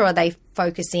account, or are they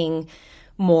focusing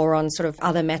more on sort of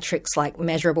other metrics like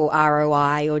measurable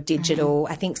ROI or digital?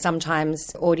 I think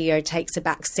sometimes audio takes a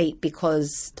back seat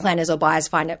because planners or buyers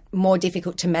find it more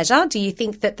difficult to measure. Do you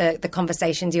think that the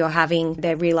conversations you're having,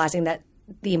 they're realising that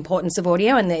the importance of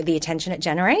audio and the attention it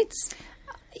generates?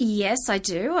 Yes, I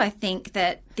do. I think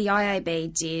that the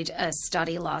IAB did a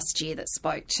study last year that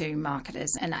spoke to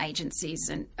marketers and agencies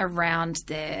and around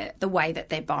the way that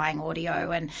they're buying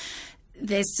audio, and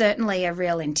there's certainly a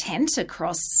real intent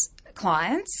across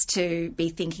clients to be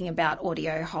thinking about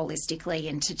audio holistically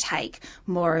and to take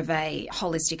more of a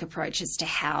holistic approach as to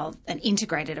how, an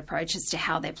integrated approach as to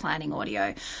how they're planning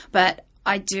audio. But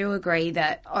I do agree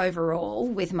that overall,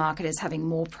 with marketers having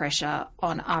more pressure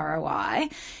on ROI,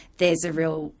 there's a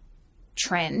real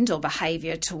trend or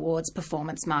behaviour towards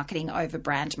performance marketing over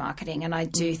brand marketing. And I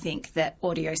do think that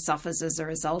audio suffers as a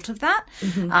result of that.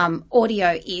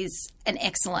 Audio is an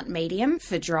excellent medium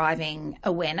for driving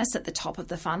awareness at the top of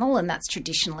the funnel, and that's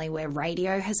traditionally where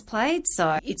radio has played.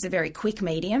 So it's a very quick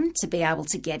medium to be able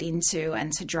to get into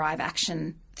and to drive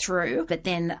action through. But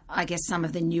then I guess some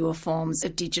of the newer forms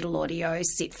of digital audio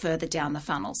sit further down the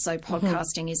funnel. So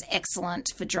podcasting is excellent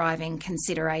for driving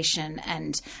consideration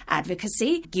and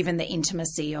advocacy, given the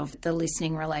intimacy of the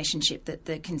listening relationship that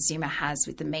the consumer has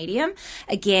with the medium.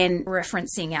 Again,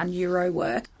 referencing our neuro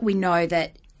work, we know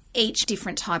that each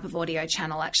different type of audio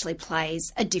channel actually plays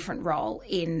a different role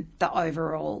in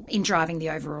driving the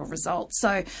overall result.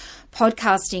 So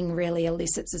podcasting really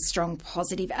elicits a strong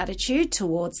positive attitude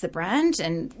towards the brand,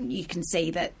 and you can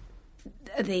see that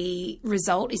the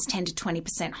result is 10 to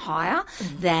 20% higher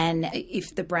than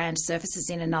if the brand surfaces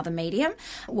in another medium,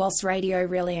 whilst radio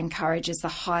really encourages the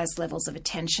highest levels of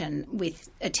attention, with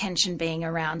attention being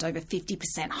around over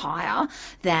 50% higher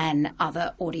than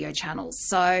other audio channels.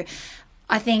 So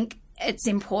I think it's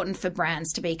important for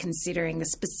brands to be considering the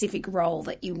specific role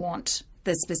that you want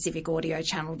the specific audio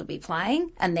channel to be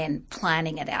playing, and then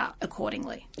planning it out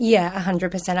accordingly. Yeah,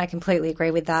 100%. I completely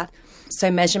agree with that.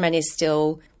 So measurement is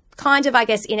still kind of, I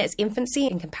guess, in its infancy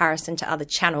in comparison to other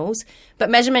channels, but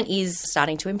measurement is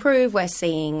starting to improve. We're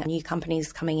seeing new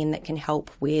companies coming in that can help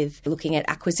with looking at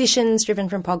acquisitions driven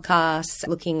from podcasts,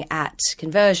 looking at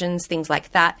conversions, things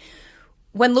like that.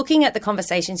 When looking at the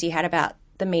conversations you had about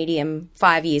the medium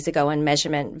 5 years ago and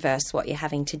measurement versus what you're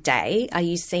having today, are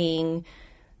you seeing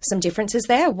some differences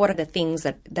there? What are the things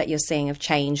that you're seeing have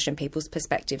changed in people's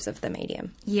perspectives of the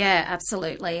medium? Yeah,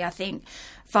 absolutely. I think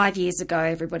 5 years ago,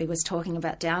 everybody was talking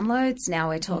about downloads. Now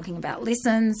we're talking about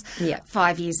listens. Yeah.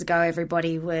 5 years ago,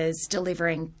 everybody was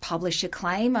delivering publisher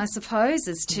claim, I suppose,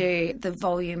 as to the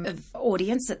volume of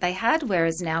audience that they had,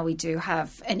 whereas now we do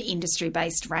have an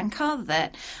industry-based ranker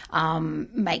that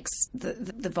makes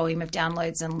the volume of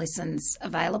downloads and listens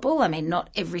available. I mean, not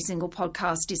every single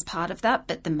podcast is part of that,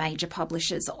 but the major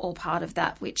publishers are all part of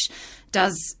that, which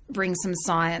does bring some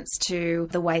science to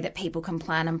the way that people can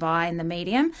plan and buy in the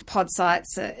medium.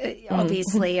 Podsights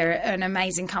obviously are an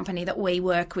amazing company that we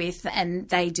work with, and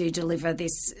they do deliver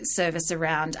this service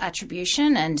around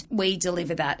attribution, and we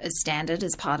deliver that as standard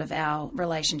as part of our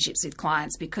relationships with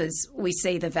clients because we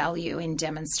see the value in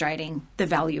demonstrating the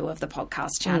value of the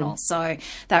podcast channel. So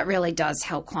that really does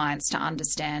help clients to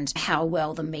understand how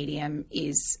well the medium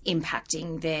is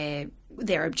impacting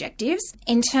their objectives.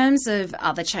 In terms of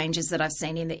other changes that I've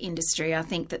seen in the industry, I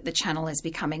think that the channel is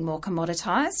becoming more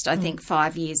commoditized. I think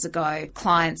 5 years ago,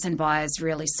 clients and buyers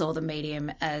really saw the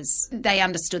medium as they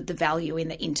understood the value in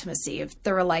the intimacy of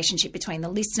the relationship between the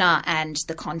listener and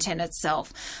the content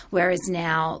itself, whereas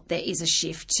now there is a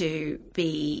shift to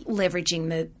be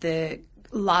leveraging the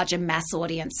larger mass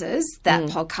audiences that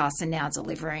podcasts are now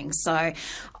delivering. So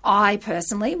I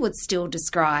personally would still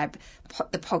describe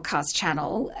the podcast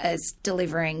channel as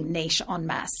delivering niche en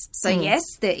masse. So yes,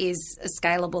 there is a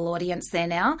scalable audience there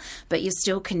now, but you're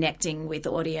still connecting with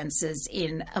audiences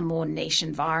in a more niche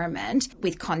environment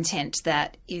with content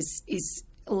that is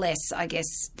less, I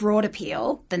guess, broad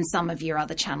appeal than some of your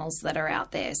other channels that are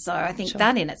out there. So I think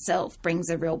that in itself brings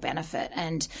a real benefit.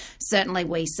 And certainly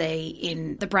we see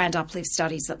in the brand uplift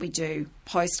studies that we do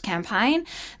post-campaign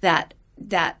that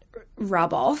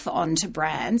rub off onto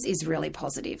brands is really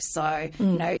positive. So,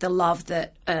 the love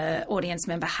that an audience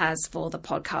member has for the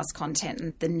podcast content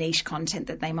and the niche content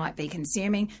that they might be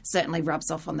consuming certainly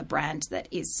rubs off on the brand that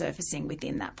is surfacing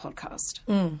within that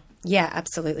podcast. Yeah,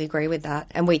 absolutely agree with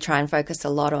that. And we try and focus a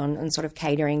lot on sort of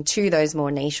catering to those more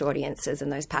niche audiences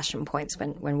and those passion points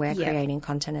when we're creating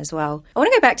content as well. I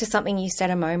want to go back to something you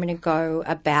said a moment ago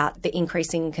about the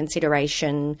increasing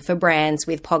consideration for brands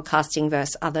with podcasting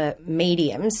versus other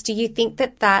mediums. Do you think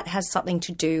that has something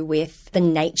to do with the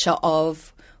nature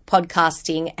of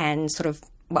podcasting and sort of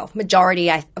majority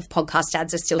of podcast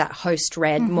ads are still that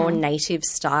host-read, more native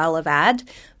style of ad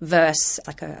versus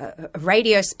like a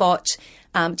radio spot?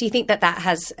 Do you think that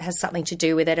has something to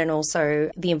do with it, and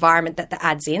also the environment that the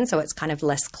ad's in, so it's kind of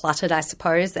less cluttered, I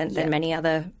suppose, than many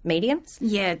other mediums?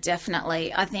 Yeah,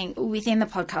 definitely. I think within the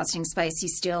podcasting space, you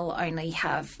still only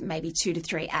have maybe 2 to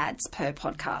 3 ads per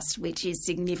podcast, which is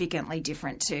significantly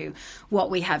different to what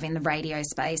we have in the radio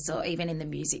space or even in the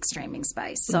music streaming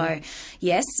space. So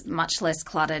yes, much less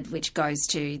cluttered, which goes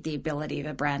to the ability of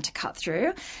a brand to cut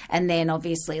through, and then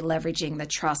obviously leveraging the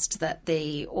trust that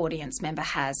the audience member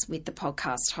has with the podcast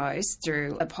host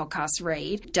through a podcast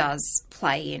read does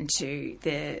play into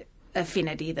the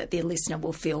affinity that the listener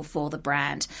will feel for the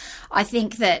brand. I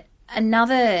think that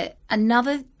another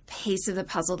piece of the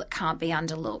puzzle that can't be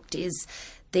underlooked is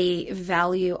the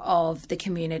value of the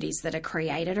communities that are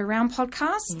created around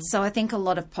podcasts. So I think a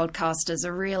lot of podcasters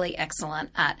are really excellent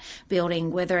at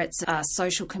building, whether it's a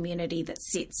social community that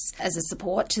sits as a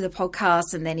support to the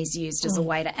podcast and then is used as a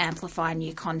way to amplify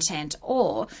new content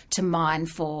or to mine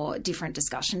for different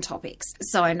discussion topics.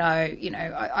 So I know,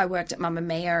 I worked at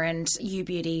Mamamia, and You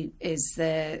Beauty is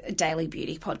the daily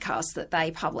beauty podcast that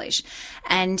they publish.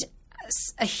 And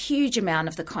a huge amount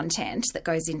of the content that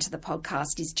goes into the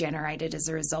podcast is generated as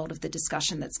a result of the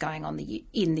discussion that's going on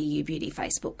in the You Beauty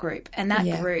Facebook group. And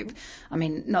that group, I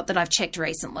mean, not that I've checked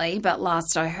recently, but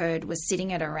last I heard was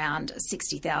sitting at around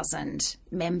 60,000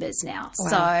 members now. Wow.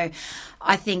 So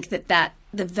I think that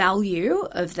the value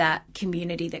of that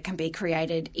community that can be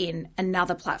created in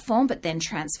another platform but then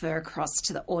transfer across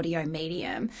to the audio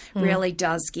medium really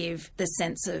does give the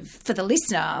sense of, for the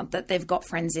listener, that they've got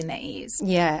friends in their ears.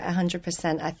 Yeah,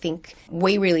 100%. I think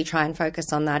we really try and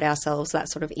focus on that ourselves, that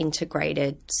sort of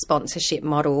integrated sponsorship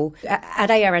model. At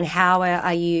ARN, how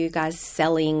are you guys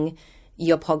selling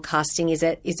your podcasting?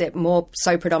 Is it more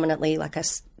so predominantly like a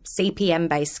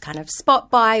CPM-based kind of spot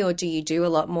buy, or do you do a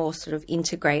lot more sort of do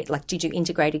you do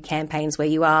integrated campaigns where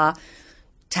you are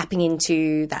tapping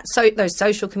into those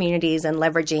social communities and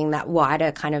leveraging that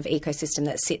wider kind of ecosystem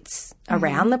that sits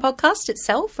around the podcast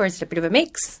itself, or is it a bit of a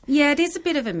mix? Yeah, it is a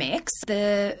bit of a mix.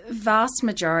 The vast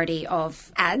majority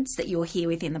of ads that you'll hear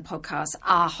within the podcast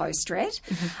are host-read.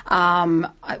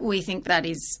 We think that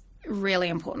is really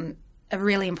important. A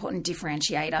really important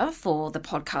differentiator for the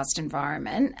podcast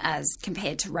environment as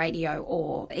compared to radio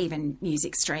or even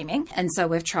music streaming. And so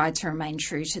we've tried to remain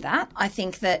true to that. I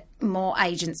think that more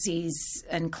agencies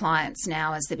and clients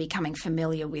now, as they're becoming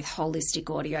familiar with holistic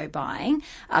audio buying,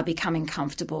 are becoming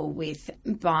comfortable with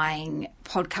buying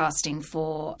podcasting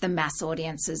for the mass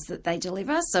audiences that they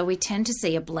deliver. So we tend to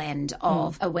see a blend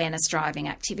of awareness driving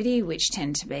activity, which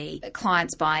tend to be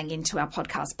clients buying into our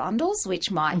podcast bundles,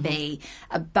 which might be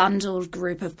a bundled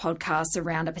group of podcasts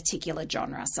around a particular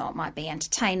genre. So it might be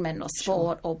entertainment or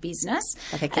sport or business.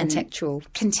 Like a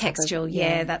contextual.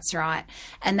 Yeah, that's right.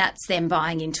 And that's them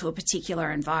buying into a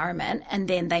particular environment, and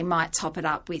then they might top it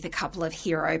up with a couple of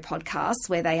hero podcasts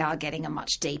where they are getting a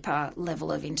much deeper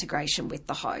level of integration with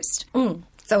the host.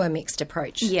 So a mixed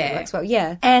approach. Yeah. Works well.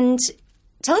 Yeah. And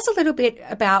tell us a little bit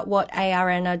about what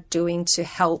ARN are doing to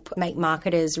help make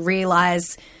marketers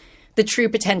realise the true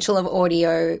potential of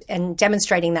audio and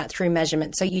demonstrating that through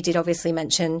measurement. So you did obviously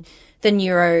mention the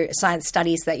neuroscience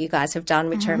studies that you guys have done,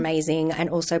 which are amazing, and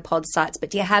also pod sites.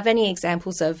 But do you have any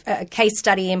examples of a case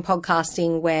study in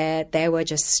podcasting where there were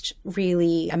just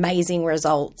really amazing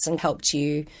results and helped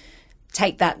you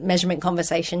take that measurement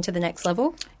conversation to the next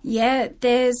level? Yeah,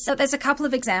 there's a couple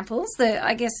of examples.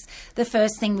 I guess the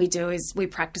first thing we do is we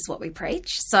practice what we preach.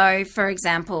 So, for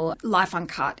example, Life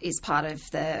Uncut is part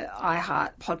of the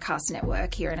iHeart podcast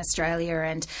network here in Australia,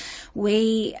 and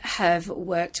we have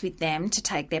worked with them to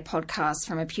take their podcast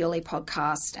from a purely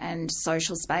podcast and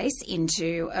social space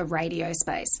into a radio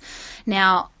space.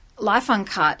 Now, Life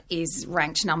Uncut is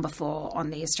ranked number 4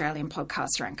 on the Australian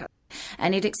podcast ranker.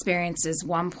 And it experiences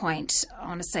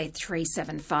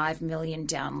 375 million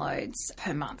downloads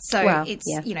per month. So it's,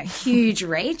 huge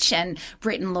reach, and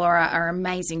Britt and Laura are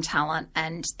amazing talent,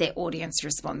 and their audience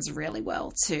responds really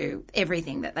well to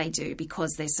everything that they do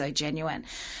because they're so genuine.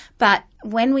 But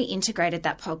when we integrated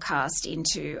that podcast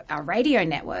into our radio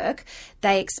network,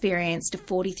 they experienced a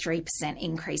 43%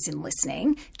 increase in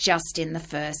listening just in the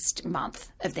first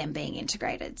month of them being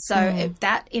integrated. So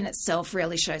that in itself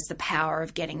really shows the power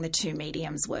of getting the two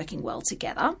mediums working well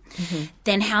together.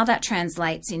 Then how that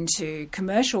translates into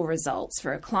commercial results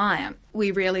for a client,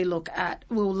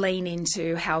 we'll lean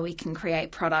into how we can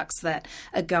create products that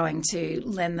are going to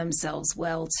lend themselves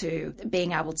well to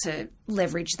being able to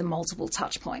leverage the multiple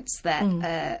touch points that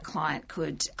a client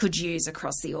could use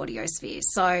across the audio sphere.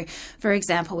 So, for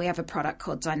example, we have a product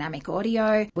called Dynamic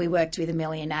Audio. We worked with 1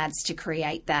 Million Ads to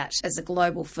create that as a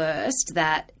global first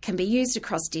that can be used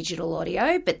across digital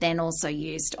audio, but then also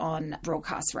used on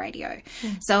broadcast radio.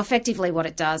 So effectively what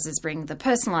it does is bring the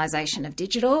personalisation of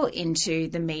digital into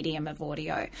the medium of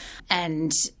audio.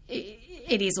 And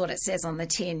it is what it says on the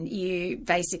tin. You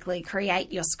basically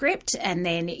create your script, and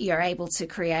then you're able to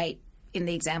create, in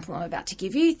the example I'm about to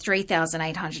give you,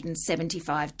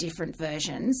 3,875 different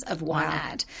versions of one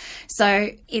ad. So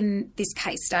in this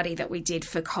case study that we did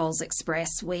for Coles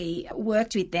Express, we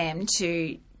worked with them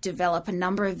to develop a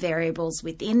number of variables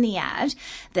within the ad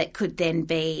that could then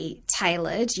be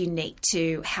tailored, unique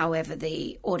to however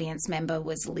the audience member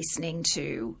was listening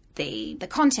to the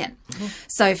content.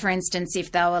 So, for instance,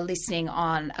 if they were listening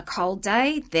on a cold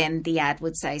day, then the ad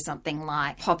would say something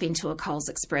like, pop into a Coles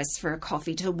Express for a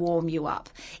coffee to warm you up.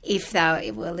 If they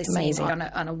were listening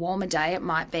on a warmer day, it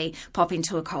might be, pop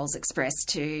into a Coles Express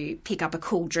to pick up a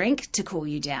cool drink to cool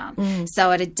you down.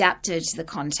 So it adapted the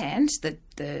content, the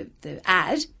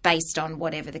ad, based on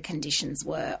whatever the conditions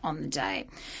were on the day.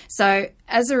 So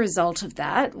as a result of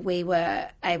that, we were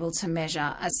able to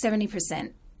measure a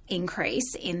 70%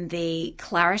 increase in the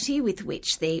clarity with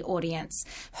which the audience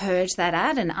heard that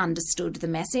ad and understood the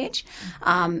message.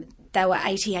 They were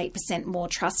 88% more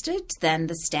trusted than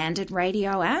the standard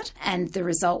radio ad, and the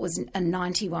result was a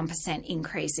 91%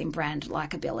 increase in brand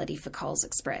likability for Coles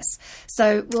Express.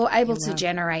 So we were able to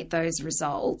generate those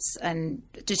results and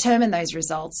determine those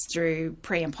results through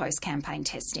pre- and post-campaign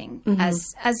testing,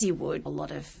 as you would a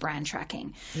lot of brand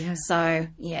tracking. So,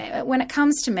 when it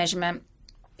comes to measurement,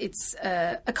 it's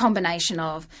a combination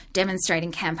of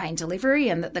demonstrating campaign delivery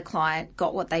and that the client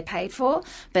got what they paid for,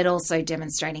 but also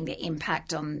demonstrating the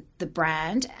impact on the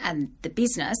brand and the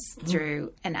business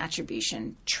through an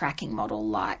attribution tracking model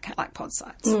like pod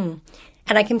sites. And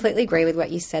I completely agree with what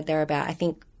you said there about, I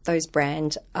think, those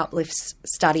brand uplift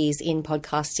studies in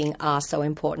podcasting are so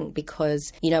important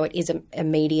because, it is a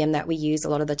medium that we use a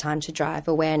lot of the time to drive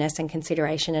awareness and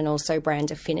consideration and also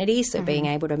brand affinity. So being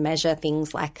able to measure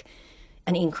things like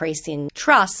an increase in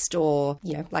trust or,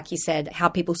 like you said, how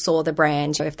people saw the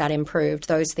brand, if that improved,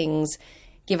 those things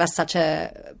give us such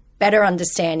a better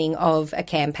understanding of a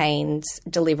campaign's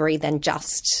delivery than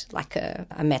just like a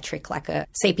metric, like a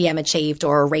CPM achieved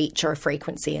or a reach or a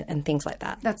frequency and things like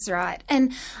that. That's right.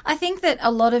 And I think that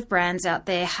a lot of brands out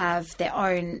there have their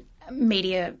own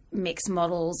media mix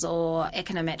models or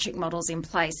econometric models in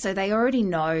place. So they already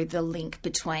know the link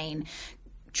between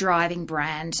driving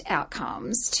brand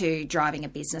outcomes to driving a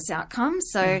business outcome.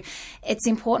 So it's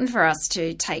important for us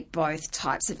to take both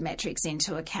types of metrics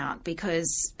into account,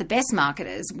 because the best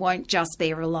marketers won't just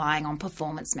be relying on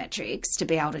performance metrics to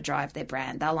be able to drive their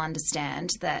brand. They'll understand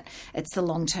that it's the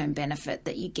long-term benefit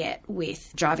that you get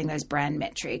with driving those brand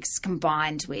metrics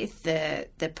combined with the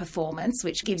performance,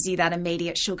 which gives you that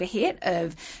immediate sugar hit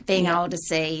of being able to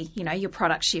see, you know, your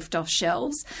product shift off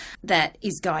shelves, that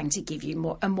is going to give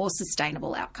you a more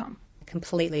sustainable outcome.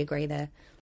 Completely agree there.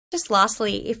 Just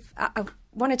lastly, if I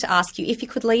wanted to ask you if you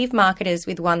could leave marketers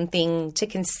with one thing to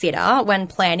consider when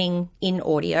planning in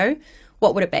audio,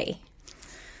 what would it be?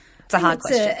 It's a hard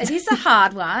question. It is a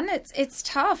hard one. It's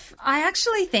tough. I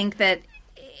actually think that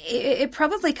it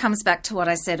probably comes back to what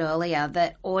I said earlier,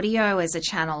 that audio as a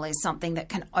channel is something that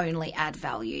can only add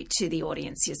value to the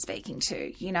audience you're speaking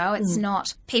to. You know, it's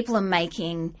not, people are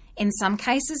making, in some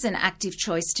cases, an active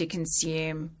choice to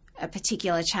consume a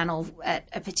particular channel at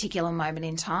a particular moment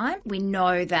in time. We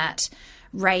know that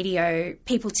radio,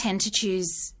 people tend to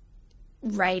choose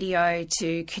radio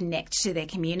to connect to their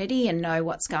community and know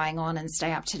what's going on and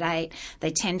stay up to date.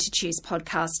 They tend to choose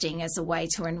podcasting as a way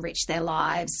to enrich their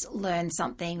lives, learn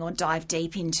something or dive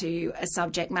deep into a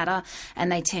subject matter,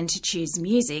 and they tend to choose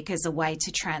music as a way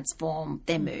to transform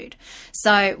their mood.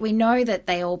 So we know that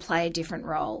they all play a different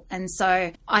role. And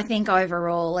so I think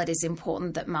overall it is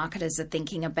important that marketers are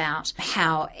thinking about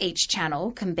how each channel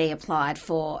can be applied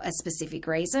for a specific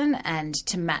reason and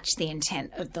to match the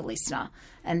intent of the listener.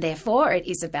 And therefore, it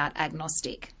is about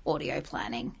agnostic audio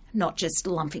planning, not just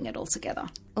lumping it all together.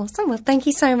 Awesome. Well, thank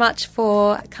you so much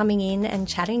for coming in and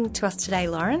chatting to us today,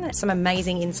 Lauren. Some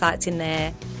amazing insights in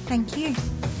there. Thank you.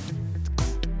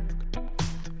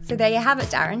 So there you have it,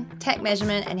 Darren. Tech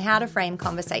measurement and how to frame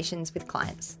conversations with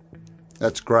clients.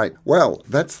 That's great. Well,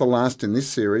 that's the last in this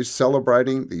series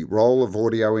celebrating the role of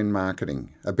audio in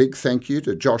marketing. A big thank you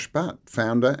to Josh Butt,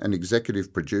 founder and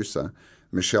executive producer,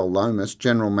 Michelle Lomas,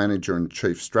 General Manager and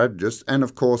Chief Strategist, and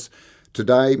of course,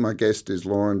 today my guest is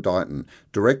Lauren Dighton,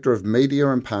 Director of Media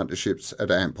and Partnerships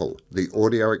at Ample, the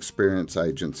audio experience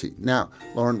agency. Now,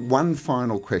 Lauren, one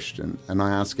final question, and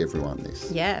I ask everyone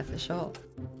this. Yeah, for sure.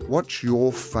 What's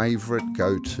your favourite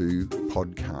go-to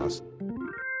podcast?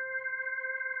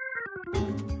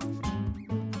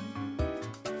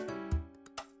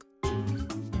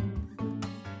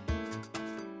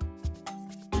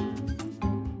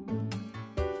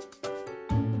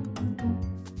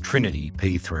 Trinity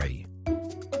P3.